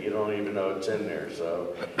safe that you don't even know it's in there,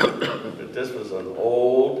 so. But this was an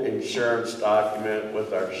old insurance document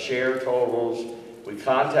with our share totals. We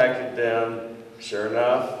contacted them, sure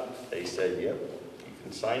enough, they said, yep, you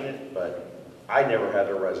can sign it, but I never had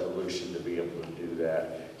a resolution to be able to do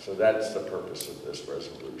that. So that's the purpose of this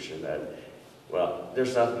resolution, that, well,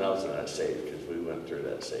 there's nothing else in that safe, because we went through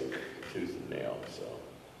that safe tooth and nail, so.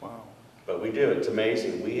 Wow. But we do, it's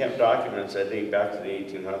amazing. We have documents that date back to the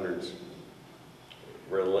 1800s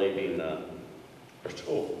relating our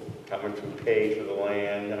school, how much we paid for the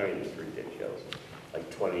land. I mean, it's ridiculous, like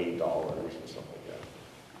 $28 or something like that.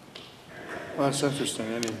 Well, that's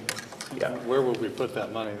interesting. Yeah. Where will we put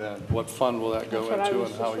that money then? What fund will that go That's what I into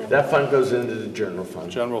was and how? just That fund goes into the general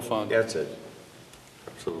fund. General fund. That's it.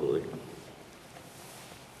 Absolutely.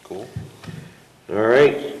 Cool. All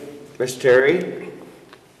right, Miss Terry,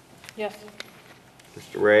 Yes.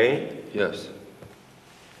 Mr. Ray, Yes.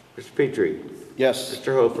 Mr. Petrie, Yes.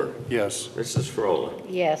 Mr. Hofer, Yes. Mrs. Frola.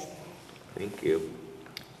 Yes. Thank you.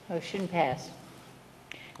 Motion passed.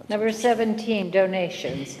 Number 17,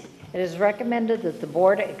 donations. It is recommended that the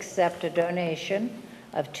board accept a donation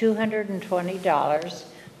of $220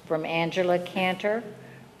 from Angela Cantor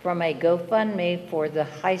from a GoFundMe for the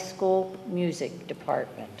high school music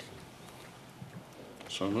department.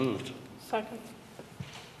 So moved. Second.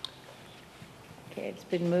 Okay, it's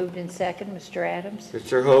been moved in second. Mr. Adams?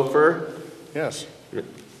 Mr. Hofer, Yes.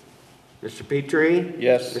 Mr. Petrie,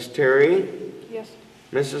 Yes. Miss Terry, Yes.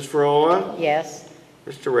 Mrs. Frola, Yes.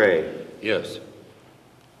 Mr. Ray. Yes.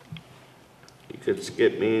 You could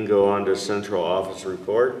skip me and go on to central office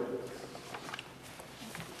report.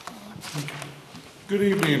 Good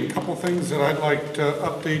evening. A couple things that I'd like to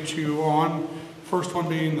update you on. First one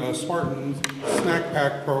being the Spartan Snack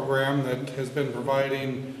Pack program that has been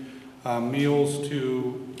providing meals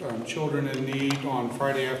to children in need on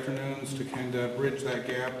Friday afternoons to kind of bridge that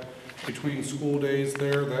gap between school days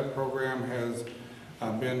there. That program has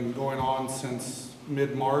been going on since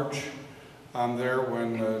mid-March there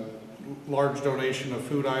when a large donation of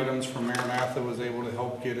food items from Maranatha was able to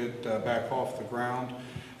help get it back off the ground.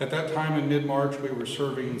 At that time in mid-March, we were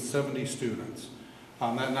serving 70 students.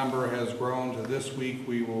 That number has grown to this week.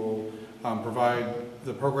 We will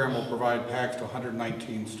the program will provide packs to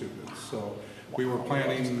 119 students. So we were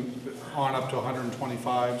planning on up to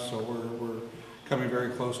 125, so we're coming very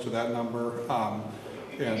close to that number.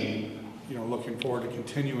 And you know, looking forward to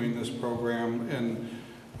continuing this program. And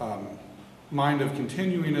mind of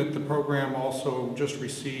continuing it, the program also just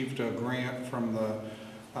received a grant from the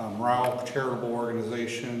Rao charitable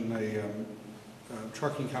organization, a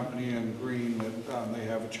trucking company in Green that they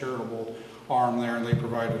have a charitable arm there, and they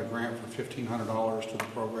provided a grant for $1,500 to the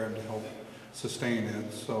program to help sustain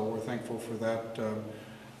it. So we're thankful for that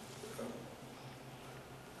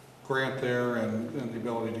grant there and the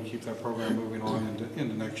ability to keep that program moving on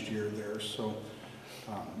into next year there. So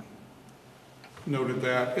noted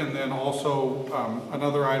that. And then also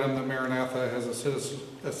another item that Maranatha has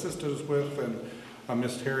assisted us with, and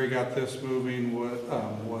Miss Terry got this moving,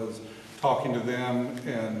 was talking to them,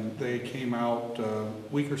 and they came out a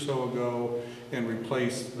week or so ago and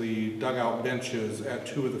replaced the dugout benches at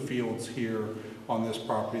 2 of the fields here on this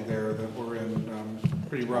property there that were in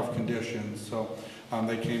pretty rough conditions. So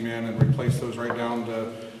they came in and replaced those right down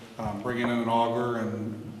to bringing in an auger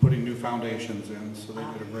and putting new foundations in. So they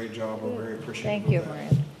did a great job. We're very appreciative. Thank you, of that.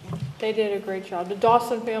 Miranda. They did a great job. The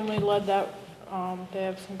Dawson family led that. They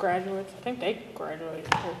have some graduates. I think they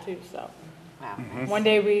graduated here too, so. Wow. One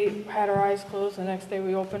day we had our eyes closed, the next day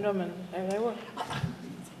we opened them and there they were.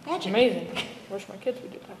 Magic. Amazing. Wish my kids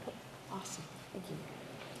would do that. Awesome. Thank you.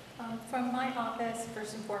 From my office,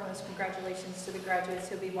 first and foremost, congratulations to the graduates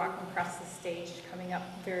who'll be walking across the stage coming up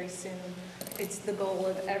very soon. It's the goal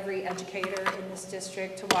of every educator in this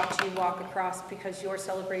district to watch you walk across, because your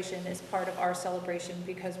celebration is part of our celebration,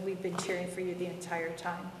 because we've been cheering for you the entire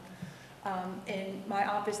time. In my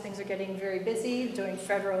office, things are getting very busy,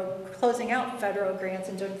 closing out federal grants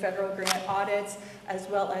and doing federal grant audits, as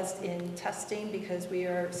well as in testing, because we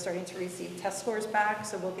are starting to receive test scores back,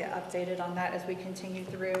 so we'll get updated on that as we continue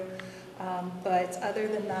through. But other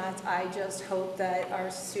than that, I just hope that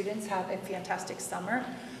our students have a fantastic summer.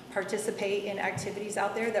 Participate in activities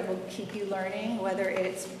out there that will keep you learning, whether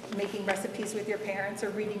it's making recipes with your parents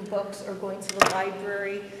or reading books or going to the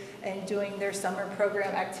library and doing their summer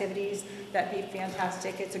program activities. That'd be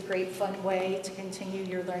fantastic. It's a great fun way to continue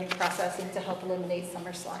your learning process and to help eliminate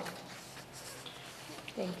summer slide.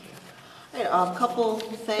 Thank you. Right, a couple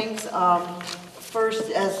things.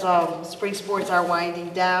 First, as spring sports are winding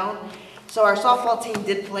down, so our softball team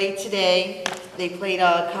did play today. They played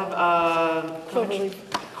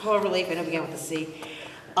Cloverleaf, I know began with a C.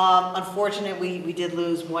 Unfortunately, we did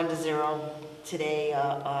lose 1-0 today.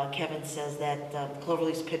 Kevin says that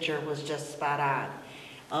Cloverleaf's pitcher was just spot on.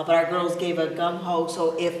 But our girls gave a gung-ho,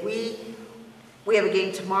 so if we have a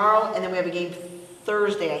game tomorrow, and then we have a game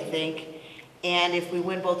Thursday, I think, and if we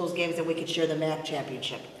win both those games, then we could share the MAC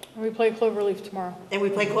championship. And we play Cloverleaf tomorrow. And we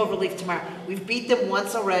play Cloverleaf tomorrow. We've beat them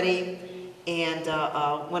once already, and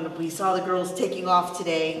when we saw the girls taking off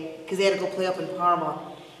today, because they had to go play up in Parma,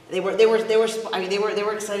 they were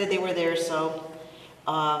excited they were there. So,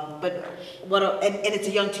 and it's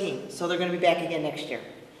a young team, so they're going to be back again next year.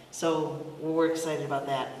 So we're excited about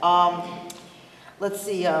that. Let's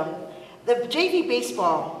see, the JV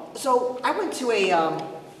baseball. So I went to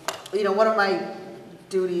one of my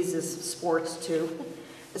duties is sports too.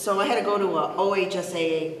 So I had to go to a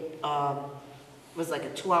OHSAA, was like a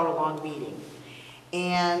 2-hour-long meeting.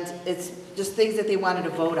 And it's just things that they wanted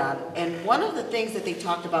to vote on. And one of the things that they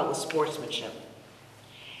talked about was sportsmanship.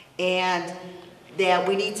 And that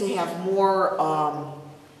we need to have more,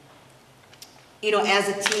 as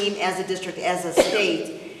a team, as a district, as a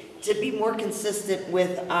state, to be more consistent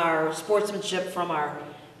with our sportsmanship from our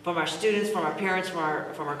students, from our parents, from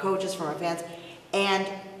our coaches, from our fans. And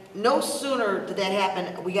no sooner did that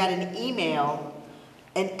happen, we got an email,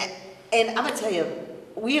 and I'm gonna tell you,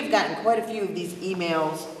 we have gotten quite a few of these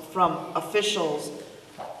emails from officials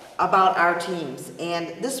about our teams.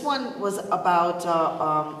 And this one was about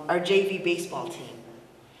our JV baseball team.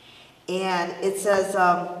 And it says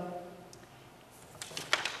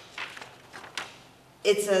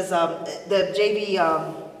the JV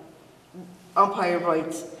umpire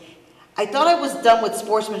writes, I thought I was done with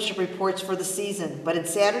sportsmanship reports for the season, but in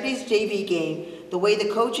Saturday's JV game, the way the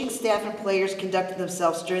coaching staff and players conducted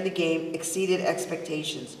themselves during the game exceeded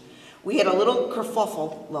expectations. We had a little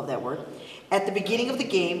kerfuffle, love that word, at the beginning of the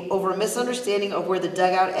game over a misunderstanding of where the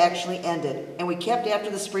dugout actually ended, and we kept after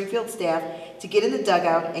the Springfield staff to get in the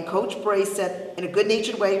dugout, and Coach Bray said in a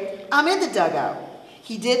good-natured way, I'm in the dugout.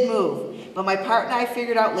 He did move, but my partner and I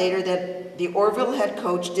figured out later that the Orville head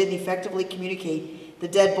coach didn't effectively communicate the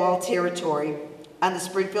dead ball territory on the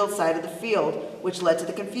Springfield side of the field, which led to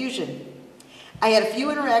the confusion. I had a few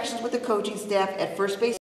interactions with the coaching staff at first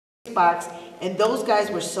base box, and those guys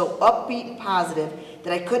were so upbeat and positive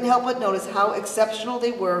that I couldn't help but notice how exceptional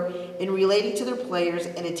they were in relating to their players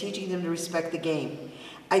and in teaching them to respect the game.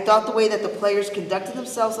 I thought the way that the players conducted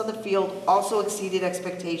themselves on the field also exceeded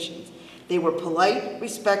expectations. They were polite,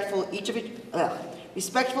 respectful of each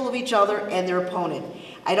other and their opponent.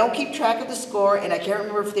 I don't keep track of the score, and I can't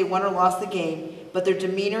remember if they won or lost the game, but their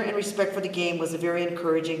demeanor and respect for the game was very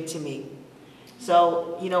encouraging to me.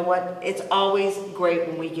 So, you know what? It's always great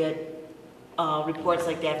when we get reports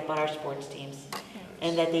like that about our sports teams,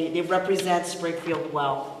 and that they represent Springfield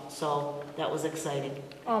well. So that was exciting.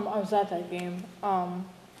 I was at that game.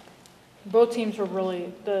 Both teams were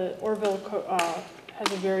really, the Orville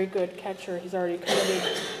has a very good catcher. He's already committed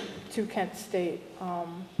to Kent State.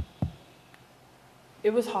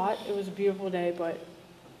 It was hot. It was a beautiful day, but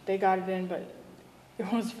they got it in. But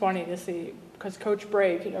it was funny to see, because Coach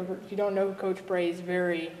Bray, if you don't know Coach Bray, is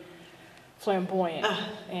very flamboyant,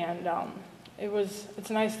 and it's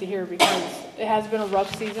nice to hear because it has been a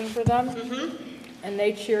rough season for them. And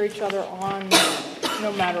they cheer each other on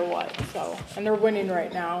no matter what, so. And they're winning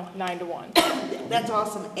right now, 9-1. That's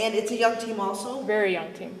awesome. And it's a young team also? Very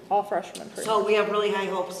young team, all freshmen. So we have really high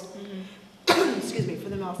hopes. Excuse me, for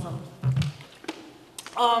them also.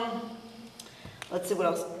 Let's see what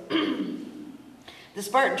else. The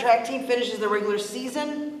Spartan track team finishes the regular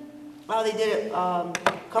season. They did it a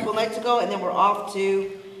couple nights ago, and then we're off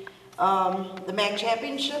to the MAC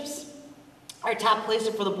championships. Our top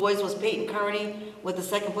placer for the boys was Peyton Carney with the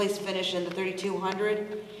second place finish in the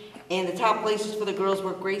 3200. And the top placers for the girls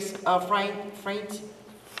were Grace Frantz,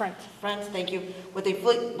 thank you, with a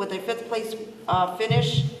fifth place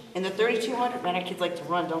finish in the 3200. Man, our kids like to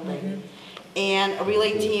run, don't they? And a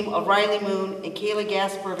relay team of Riley Moon and Kayla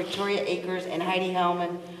Gasper, Victoria Akers, and Heidi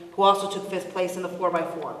Hellman, who also took fifth place in the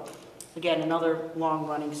 4x4. Again, another long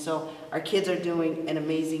running. So our kids are doing an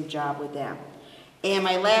amazing job with that. And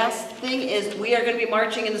my last thing is we are going to be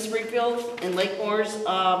marching in the Springfield and Lakemore's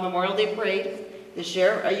Memorial Day Parade this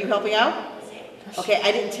year. Are you helping out? Okay,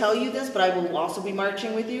 I didn't tell you this, but I will also be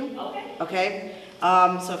marching with you. Okay.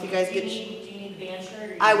 So if you guys get... Do you need a band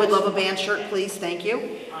shirt? I would love a band shirt, please. Thank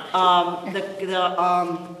you. The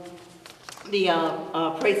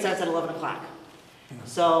parade starts at 11 o'clock.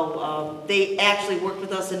 So they actually worked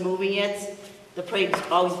with us in moving it. The parade's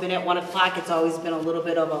always been at 1 o'clock. It's always been a little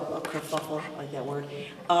bit of a kerfuffle, I like that word,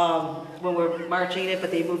 when we're marching it, but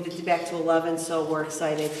they moved it back to 11, so we're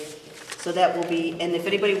excited. So that will be, and if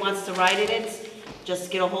anybody wants to ride in it,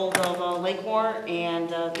 just get a hold of Lakemore and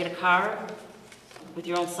get a car with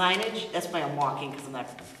your own signage. That's why I'm walking, because I'm not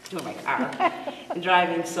doing my car and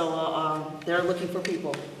driving, so they're looking for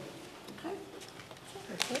people. Okay.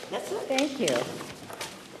 That's it. Thank you.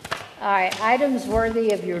 All right, items worthy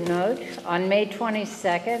of your note. On May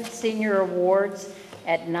 22nd, senior awards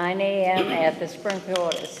at 9 a.m. at the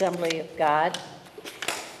Springfield Assembly of God.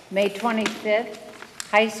 May 25th,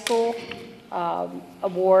 high school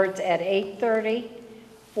awards at 8:30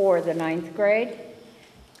 for the 9th grade,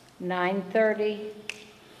 9:30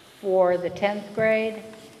 for the 10th grade,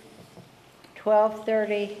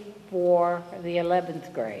 12:30 for the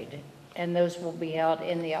 11th grade, and those will be held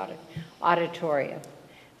in the auditorium.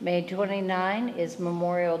 May 29 is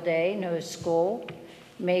Memorial Day, no school.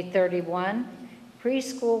 May 31,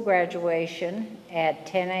 preschool graduation at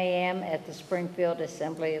 10 a.m. at the Springfield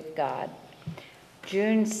Assembly of God.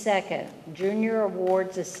 June 2nd, Junior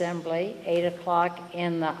Awards Assembly, 8 o'clock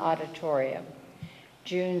in the auditorium.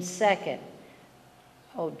 June 2nd,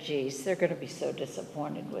 oh geez, they're going to be so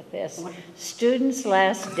disappointed with this. Students'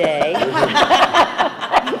 last day,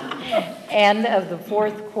 end of the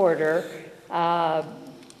fourth quarter,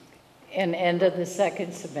 and end of the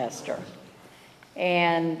second semester.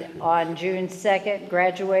 And on June 2nd,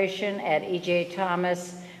 graduation at E.J.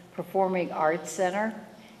 Thomas Performing Arts Center.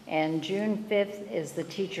 And June 5th is the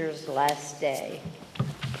teacher's last day.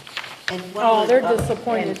 And oh, they're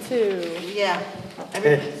disappointed too. Yeah.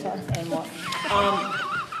 And what?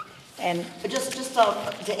 And just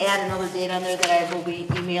to add another date on there that I will be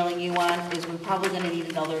emailing you on is we're probably going to need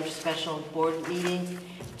another special board meeting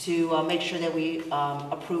to make sure that we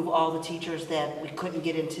approve all the teachers that we couldn't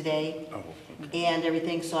get in today and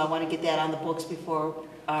everything. So I want to get that on the books before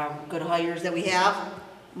our good hires that we have.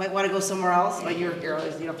 Might want to go somewhere else, but you're here,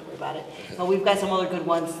 you don't have to worry about it. But we've got some other good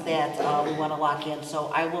ones that we want to lock in. So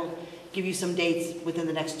I will give you some dates within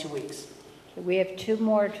the next 2 weeks. We have 2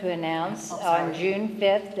 more to announce. On June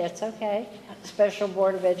 5th, that's okay, Special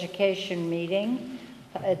Board of Education meeting.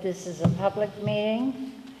 This is a public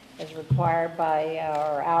meeting as required by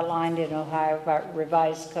or outlined in Ohio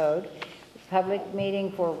Revised Code. Public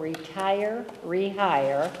meeting for rehire,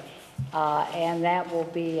 and that will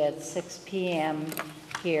be at 6 p.m.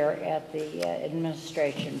 here at the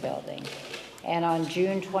administration building. And on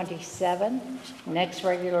June 27th, next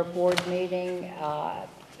regular board meeting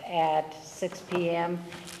at 6 p.m.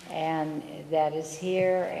 and that is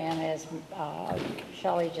here. And as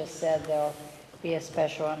Shelley just said, there'll be a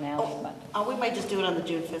special announcement. We might just do it on the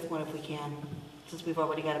June 5th one if we can, since we've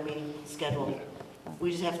already got a meeting scheduled.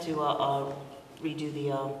 We just have to redo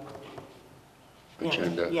the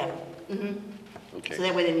agenda. Yeah. Okay. So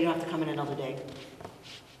that way then you don't have to come in another day.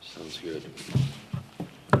 Sounds good.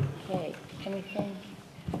 Okay, anything?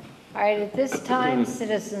 All right, at this time,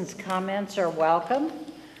 citizens' comments are welcome.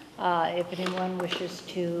 If anyone wishes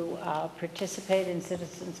to participate in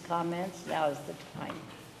citizens' comments, now is the time.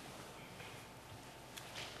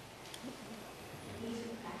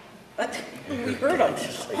 We heard them.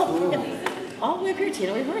 All the way up here,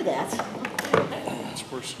 Tina, we heard that.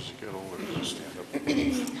 course, as you get older, you just stand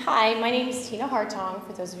up. Hi, my name is Tina Hartong,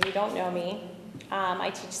 for those of you who don't know me. I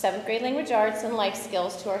teach 7th grade language arts and life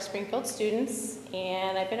skills to our Springfield students,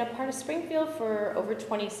 and I've been a part of Springfield for over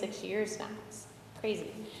 26 years now. It's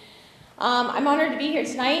crazy. I'm honored to be here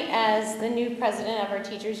tonight as the new president of our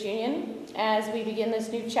teachers union. As we begin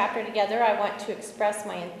this new chapter together, I want to express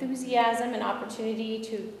my enthusiasm and opportunity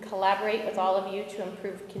to collaborate with all of you to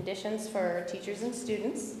improve conditions for our teachers and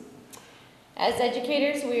students. As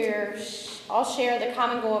educators, we all share the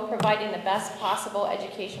common goal of providing the best possible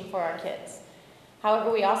education for our kids.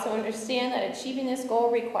 However, we also understand that achieving this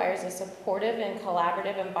goal requires a supportive and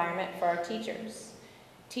collaborative environment for our teachers.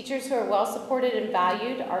 Teachers who are well supported and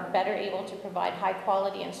valued are better able to provide high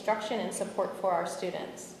quality instruction and support for our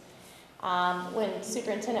students. When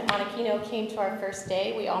Superintendent Monachino came to our first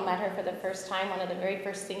day, we all met her for the first time. One of the very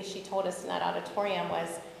first things she told us in that auditorium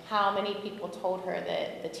was how many people told her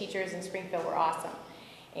that the teachers in Springfield were awesome.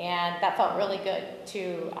 And that felt really good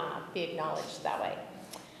to be acknowledged that way.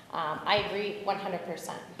 I agree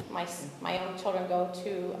 100%. My own children go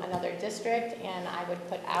to another district, and I would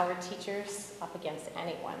put our teachers up against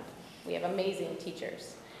anyone. We have amazing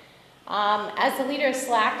teachers. As the leader of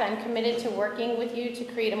SLACT, I'm committed to working with you to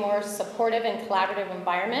create a more supportive and collaborative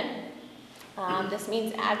environment. This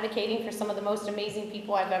means advocating for some of the most amazing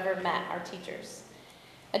people I've ever met, our teachers.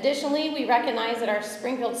 Additionally, we recognize that our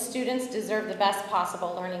Springfield students deserve the best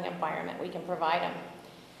possible learning environment we can provide them.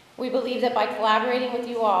 We believe that by collaborating with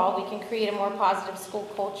you all, we can create a more positive school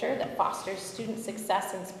culture that fosters student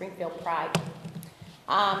success and Springfield pride.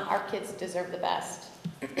 Our kids deserve the best.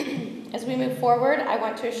 As we move forward, I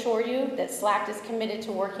want to assure you that SLACT is committed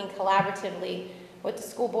to working collaboratively with the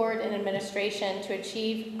school board and administration to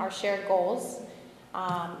achieve our shared goals.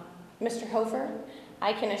 Mr. Hofer,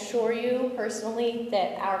 I can assure you personally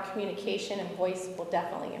that our communication and voice will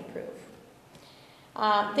definitely improve.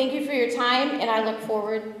 Thank you for your time, and I look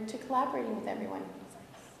forward to collaborating with everyone.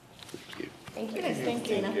 Thank you. Thank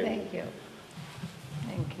you. Thank you.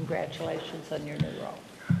 And congratulations on your new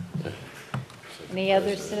role. Any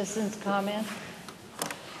other citizens' comments?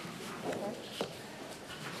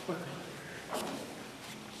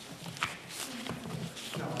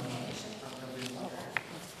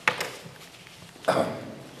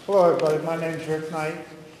 Hello, everybody. My name is Rick Knight.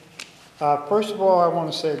 First of all, I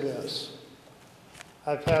want to say this.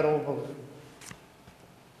 I've had over,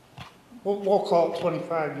 we'll call it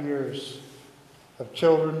 25 years of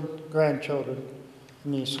children, grandchildren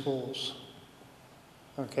in these schools.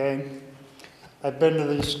 Okay? I've been to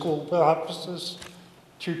these school offices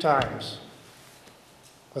 2 times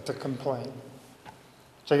with a complaint.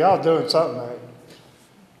 So y'all doing something right.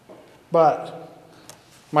 But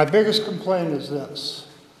my biggest complaint is this.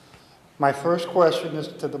 My first question is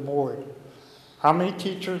to the board. How many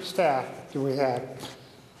teacher and staff do we have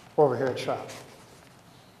over here at SHOP?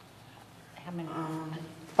 How many?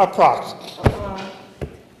 Approximately.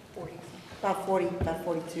 40. About 40, about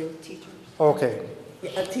 42 teachers. Okay.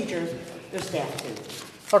 Yeah, teachers, their staff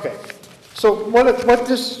too. Okay. So what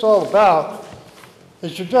this is all about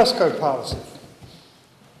is your dress code policy.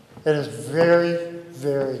 It is very,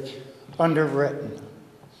 very underwritten.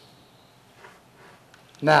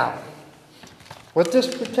 Now, what this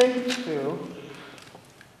pertains to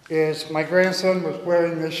is my grandson was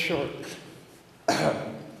wearing this shirt.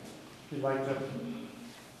 You like that?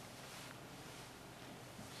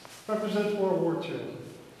 Represents World War II.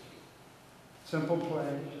 Simple,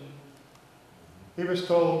 plain. He was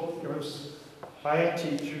told it was by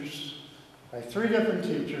teachers, by 3 different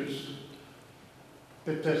teachers,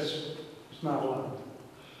 that this is not allowed.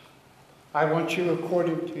 I want you,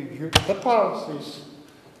 according to the policies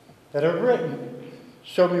that are written,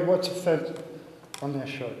 show me what's offensive on this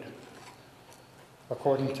shirt,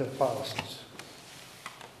 according to the policies.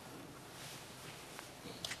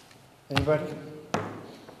 Anybody?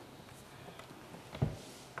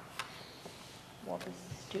 What was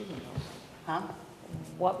the student vote? Huh?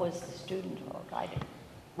 What was the student vote? I didn't.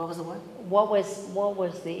 What was the what? What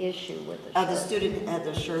was the issue with the shirt? The student had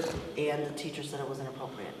the shirt and the teacher said it was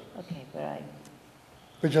inappropriate. Okay, but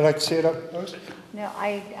Would you like to see it up close? no,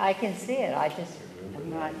 I can see it. I just, I'm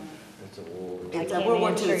not. It's a old. I It's can't World War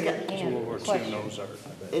answer II. It's your got, World War II question. knows art.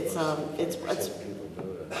 it's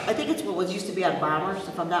I think it's what was used to be on bombers,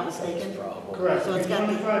 if I'm not mistaken. Correct. So it's got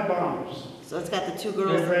 25 bombs. So it's got the 2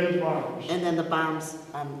 girls Mid-range bombs. and then the bombs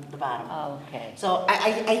on the bottom. Okay. So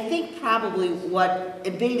I think probably what,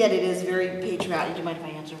 and being that it is very patriotic, do you mind if I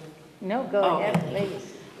answer? No, go Oh, ahead, okay.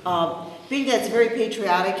 please. Being that it's very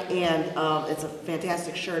patriotic and it's a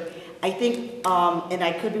fantastic shirt, I think, and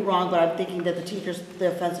I could be wrong, but I'm thinking that the teachers,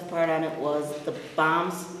 the offensive part on it was the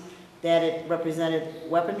bombs that it represented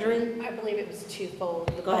weaponry? I believe it was twofold,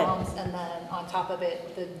 the Go ahead. bombs and then on top of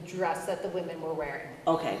it, the dress that the women were wearing.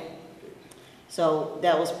 Okay. So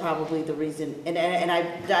that was probably the reason, and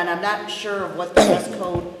I'm not sure of what the dress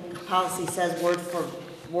code policy says word for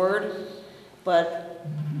word, but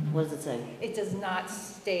what does it say? It does not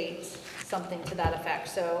state something to that effect.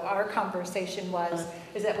 So our conversation was,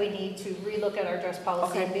 is that we need to relook at our dress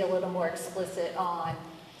policy and be a little more explicit on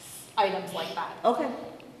items like that. Okay.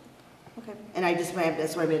 Okay. And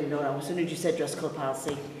that's why I made a note. As soon as you said dress code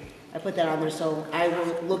policy, I put that on there, so I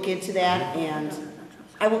will look into that and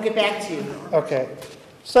I will get back to you. Okay.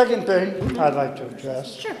 Second thing I'd like to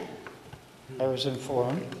address. Sure. I was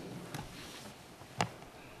informed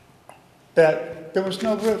that there was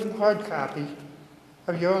no written hard copy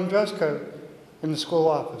of your own dress code in the school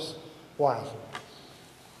office. Why?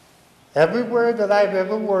 Everywhere that I've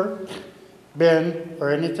ever worked, been,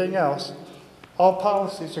 or anything else, all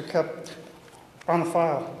policies are kept on a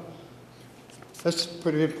file. That's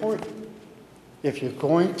pretty important. If you're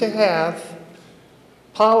going to have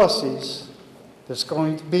policies that's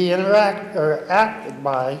going to be acted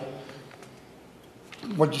by,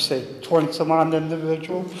 what'd you say, 20 some odd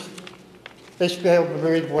individuals, they should be able to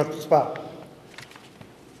read what it's about.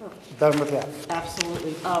 Done with that.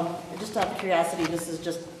 Absolutely. Just out of curiosity, this is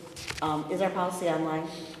just, is our policy online?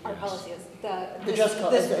 Our policy is, The dress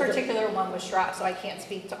code. this particular one was Schropp, so I can't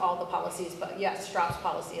speak to all the policies, but yes, Schropp's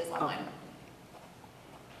policy is online.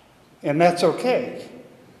 And that's okay.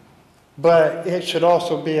 But it should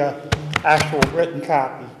also be an actual written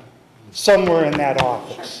copy somewhere in that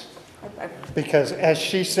office. Because as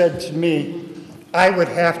she said to me, I would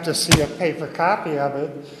have to see a paper copy of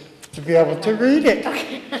it to be able to read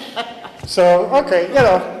it. So, okay, you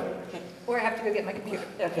know. Or I have to go get my computer.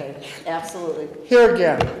 Okay, absolutely. Here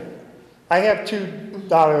again, I have two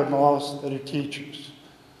daughter-in-laws that are teachers.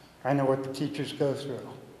 I know what the teachers go through.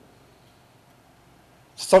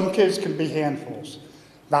 Some kids can be handfuls.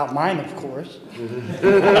 Not mine, of course.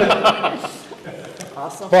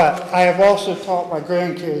 Awesome. But I have also taught my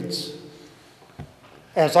grandkids,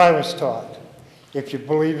 as I was taught, if you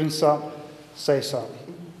believe in something, say something.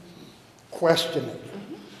 Question it.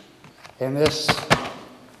 And this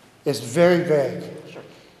is very vague.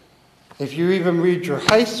 If you even read your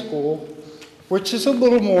high school, which is a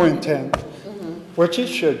little more intense, which it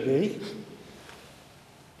should be,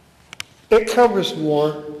 it covers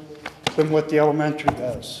more than what the elementary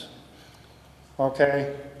does.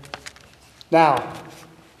 Okay? Now,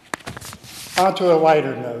 on to a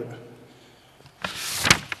lighter note.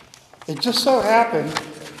 It just so happened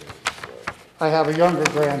I have a younger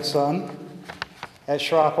grandson at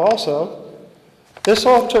Schropp also. This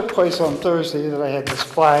all took place on Thursday that I had this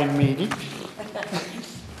flying meeting.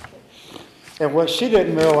 And what she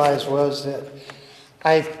didn't realize was that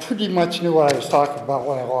I pretty much knew what I was talking about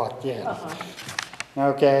when I walked in.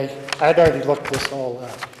 Okay, I'd already looked this all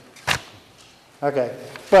up. Okay,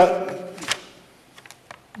 but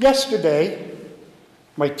yesterday,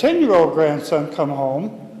 my 10-year-old grandson come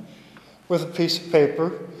home with a piece of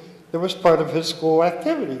paper that was part of his school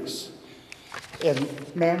activities.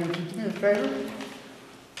 And ma'am, would you do me a favor?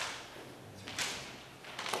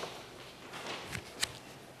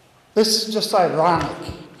 This is just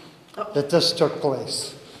ironic that this took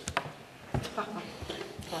place.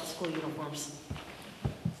 Got school uniforms.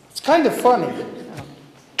 It's kind of funny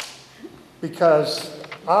because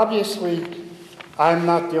obviously I'm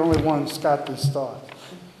not the only one that's got this thought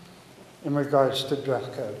in regards to dress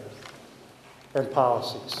code and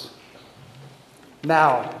policies.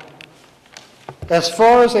 Now, as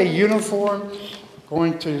far as a uniform,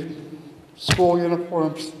 going to school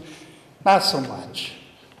uniforms, not so much.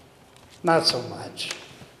 Not so much.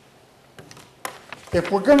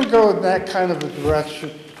 If we're going to go in that kind of a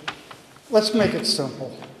direction, let's make it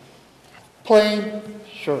simple. Plain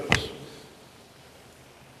shirts.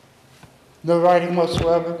 No writing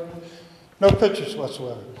whatsoever. No pictures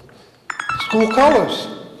whatsoever. School colors.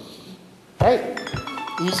 Right?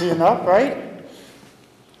 Easy enough, right?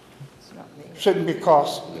 Shouldn't be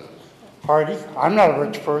cost hardy. I'm not a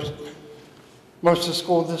rich person. Most of the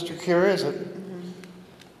school district here isn't.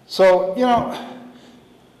 So, you know,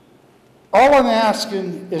 all I'm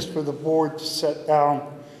asking is for the board to sit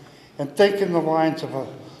down and think in the lines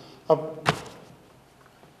of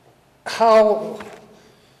how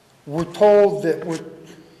we're told that we're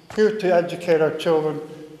here to educate our children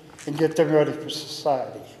and get them ready for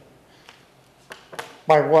society.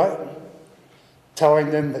 By what?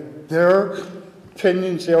 Telling them that their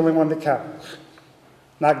opinion's the only one that counts.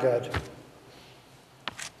 Not good.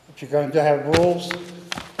 If you're going to have rules,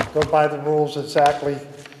 go by the rules exactly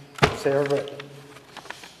as they are written.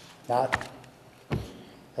 not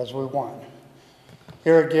as we want.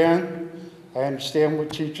 Here again, I understand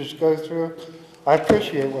what teachers go through. I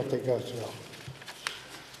appreciate what they go through.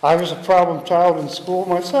 I was a problem child in school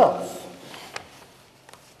myself.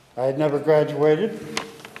 I had never graduated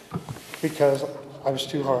because I was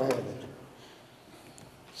too hard-headed.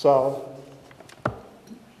 So,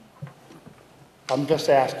 I'm just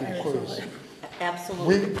asking, please.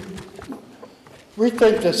 Absolutely. We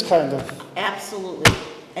think this kind of, Absolutely.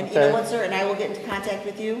 And you know Okay. what, sir, and I will get into contact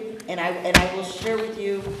with you, and I will share with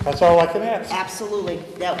you. that's all I can ask, Absolutely.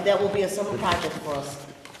 That will be a summer project for us.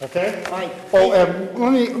 okay? All right. Oh, and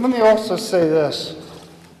let me also say this.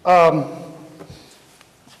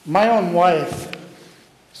 My own wife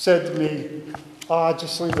said to me,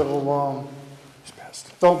 just leave it alone.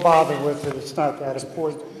 Don't bother with it, it's not that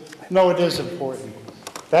important. No, it is important.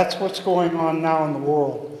 That's what's going on now in the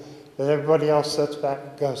world, that everybody else sits back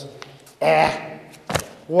and goes,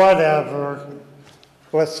 whatever,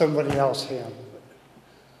 let somebody else handle it.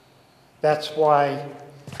 That's why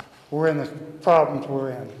we're in the problems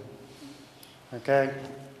we're in. Okay?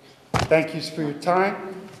 Thank you for your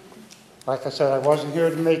time. Like I said, I wasn't here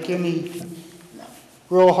to make any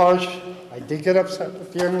real harsh. I did get upset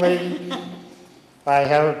with the young lady. I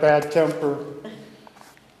have a bad temper.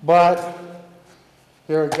 But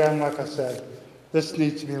here again, like I said, this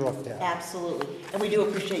needs to be looked at. Absolutely. And we do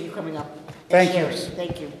appreciate you coming up. and Thank you. sharing.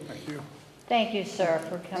 Thank you. Thank you. Thank you, sir,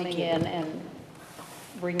 for coming you. in and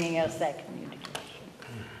bringing us that communication.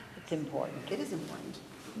 It's important, It is important.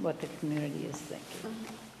 what the community is thinking.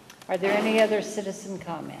 Are there any other citizen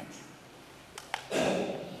comments?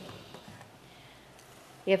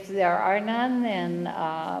 If there are none, then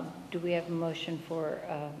do we have a motion for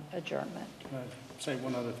adjournment? Can I say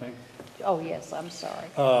one other thing? Oh, yes, I'm sorry.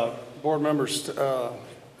 Board members,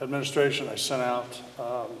 administration, I sent out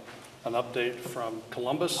an update from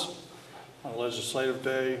Columbus on Legislative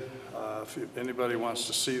Day. If anybody wants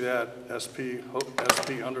to see that,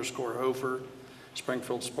 SP_Hofer,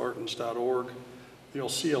 SpringfieldSpartans.org. You'll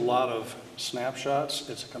see a lot of snapshots.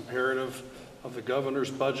 It's a comparative of the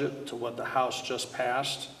governor's budget to what the House just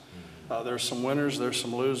passed. There's some winners, there's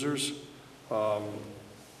some losers.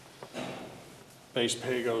 Base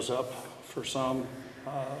pay goes up for some.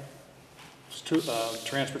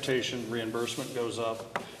 Transportation reimbursement goes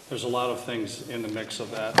up. There's a lot of things in the mix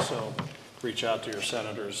of that, so reach out to your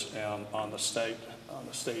senators and on the state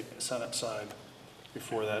Senate side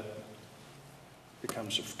before that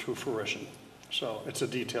becomes to fruition. So it's a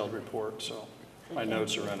detailed report, so my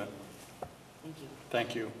notes are in it. Thank you.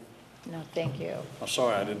 Thank you. No, thank you. I'm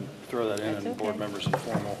sorry I didn't throw that in That's board okay. members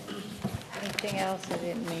informal. Anything else? I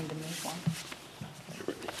didn't mean to miss one.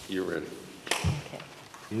 You're ready. Okay.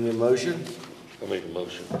 You need a motion? I'll make a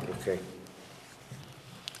motion. Okay.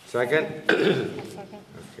 Second?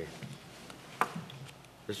 Okay.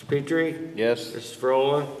 Mr. Petrie? Yes? Mrs.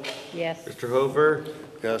 Frola? Yes. Mr. Hofer?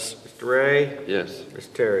 Yes. Mr. Ray? Yes. Ms.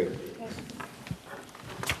 Terry? I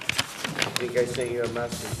think I sent you a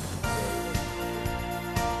message.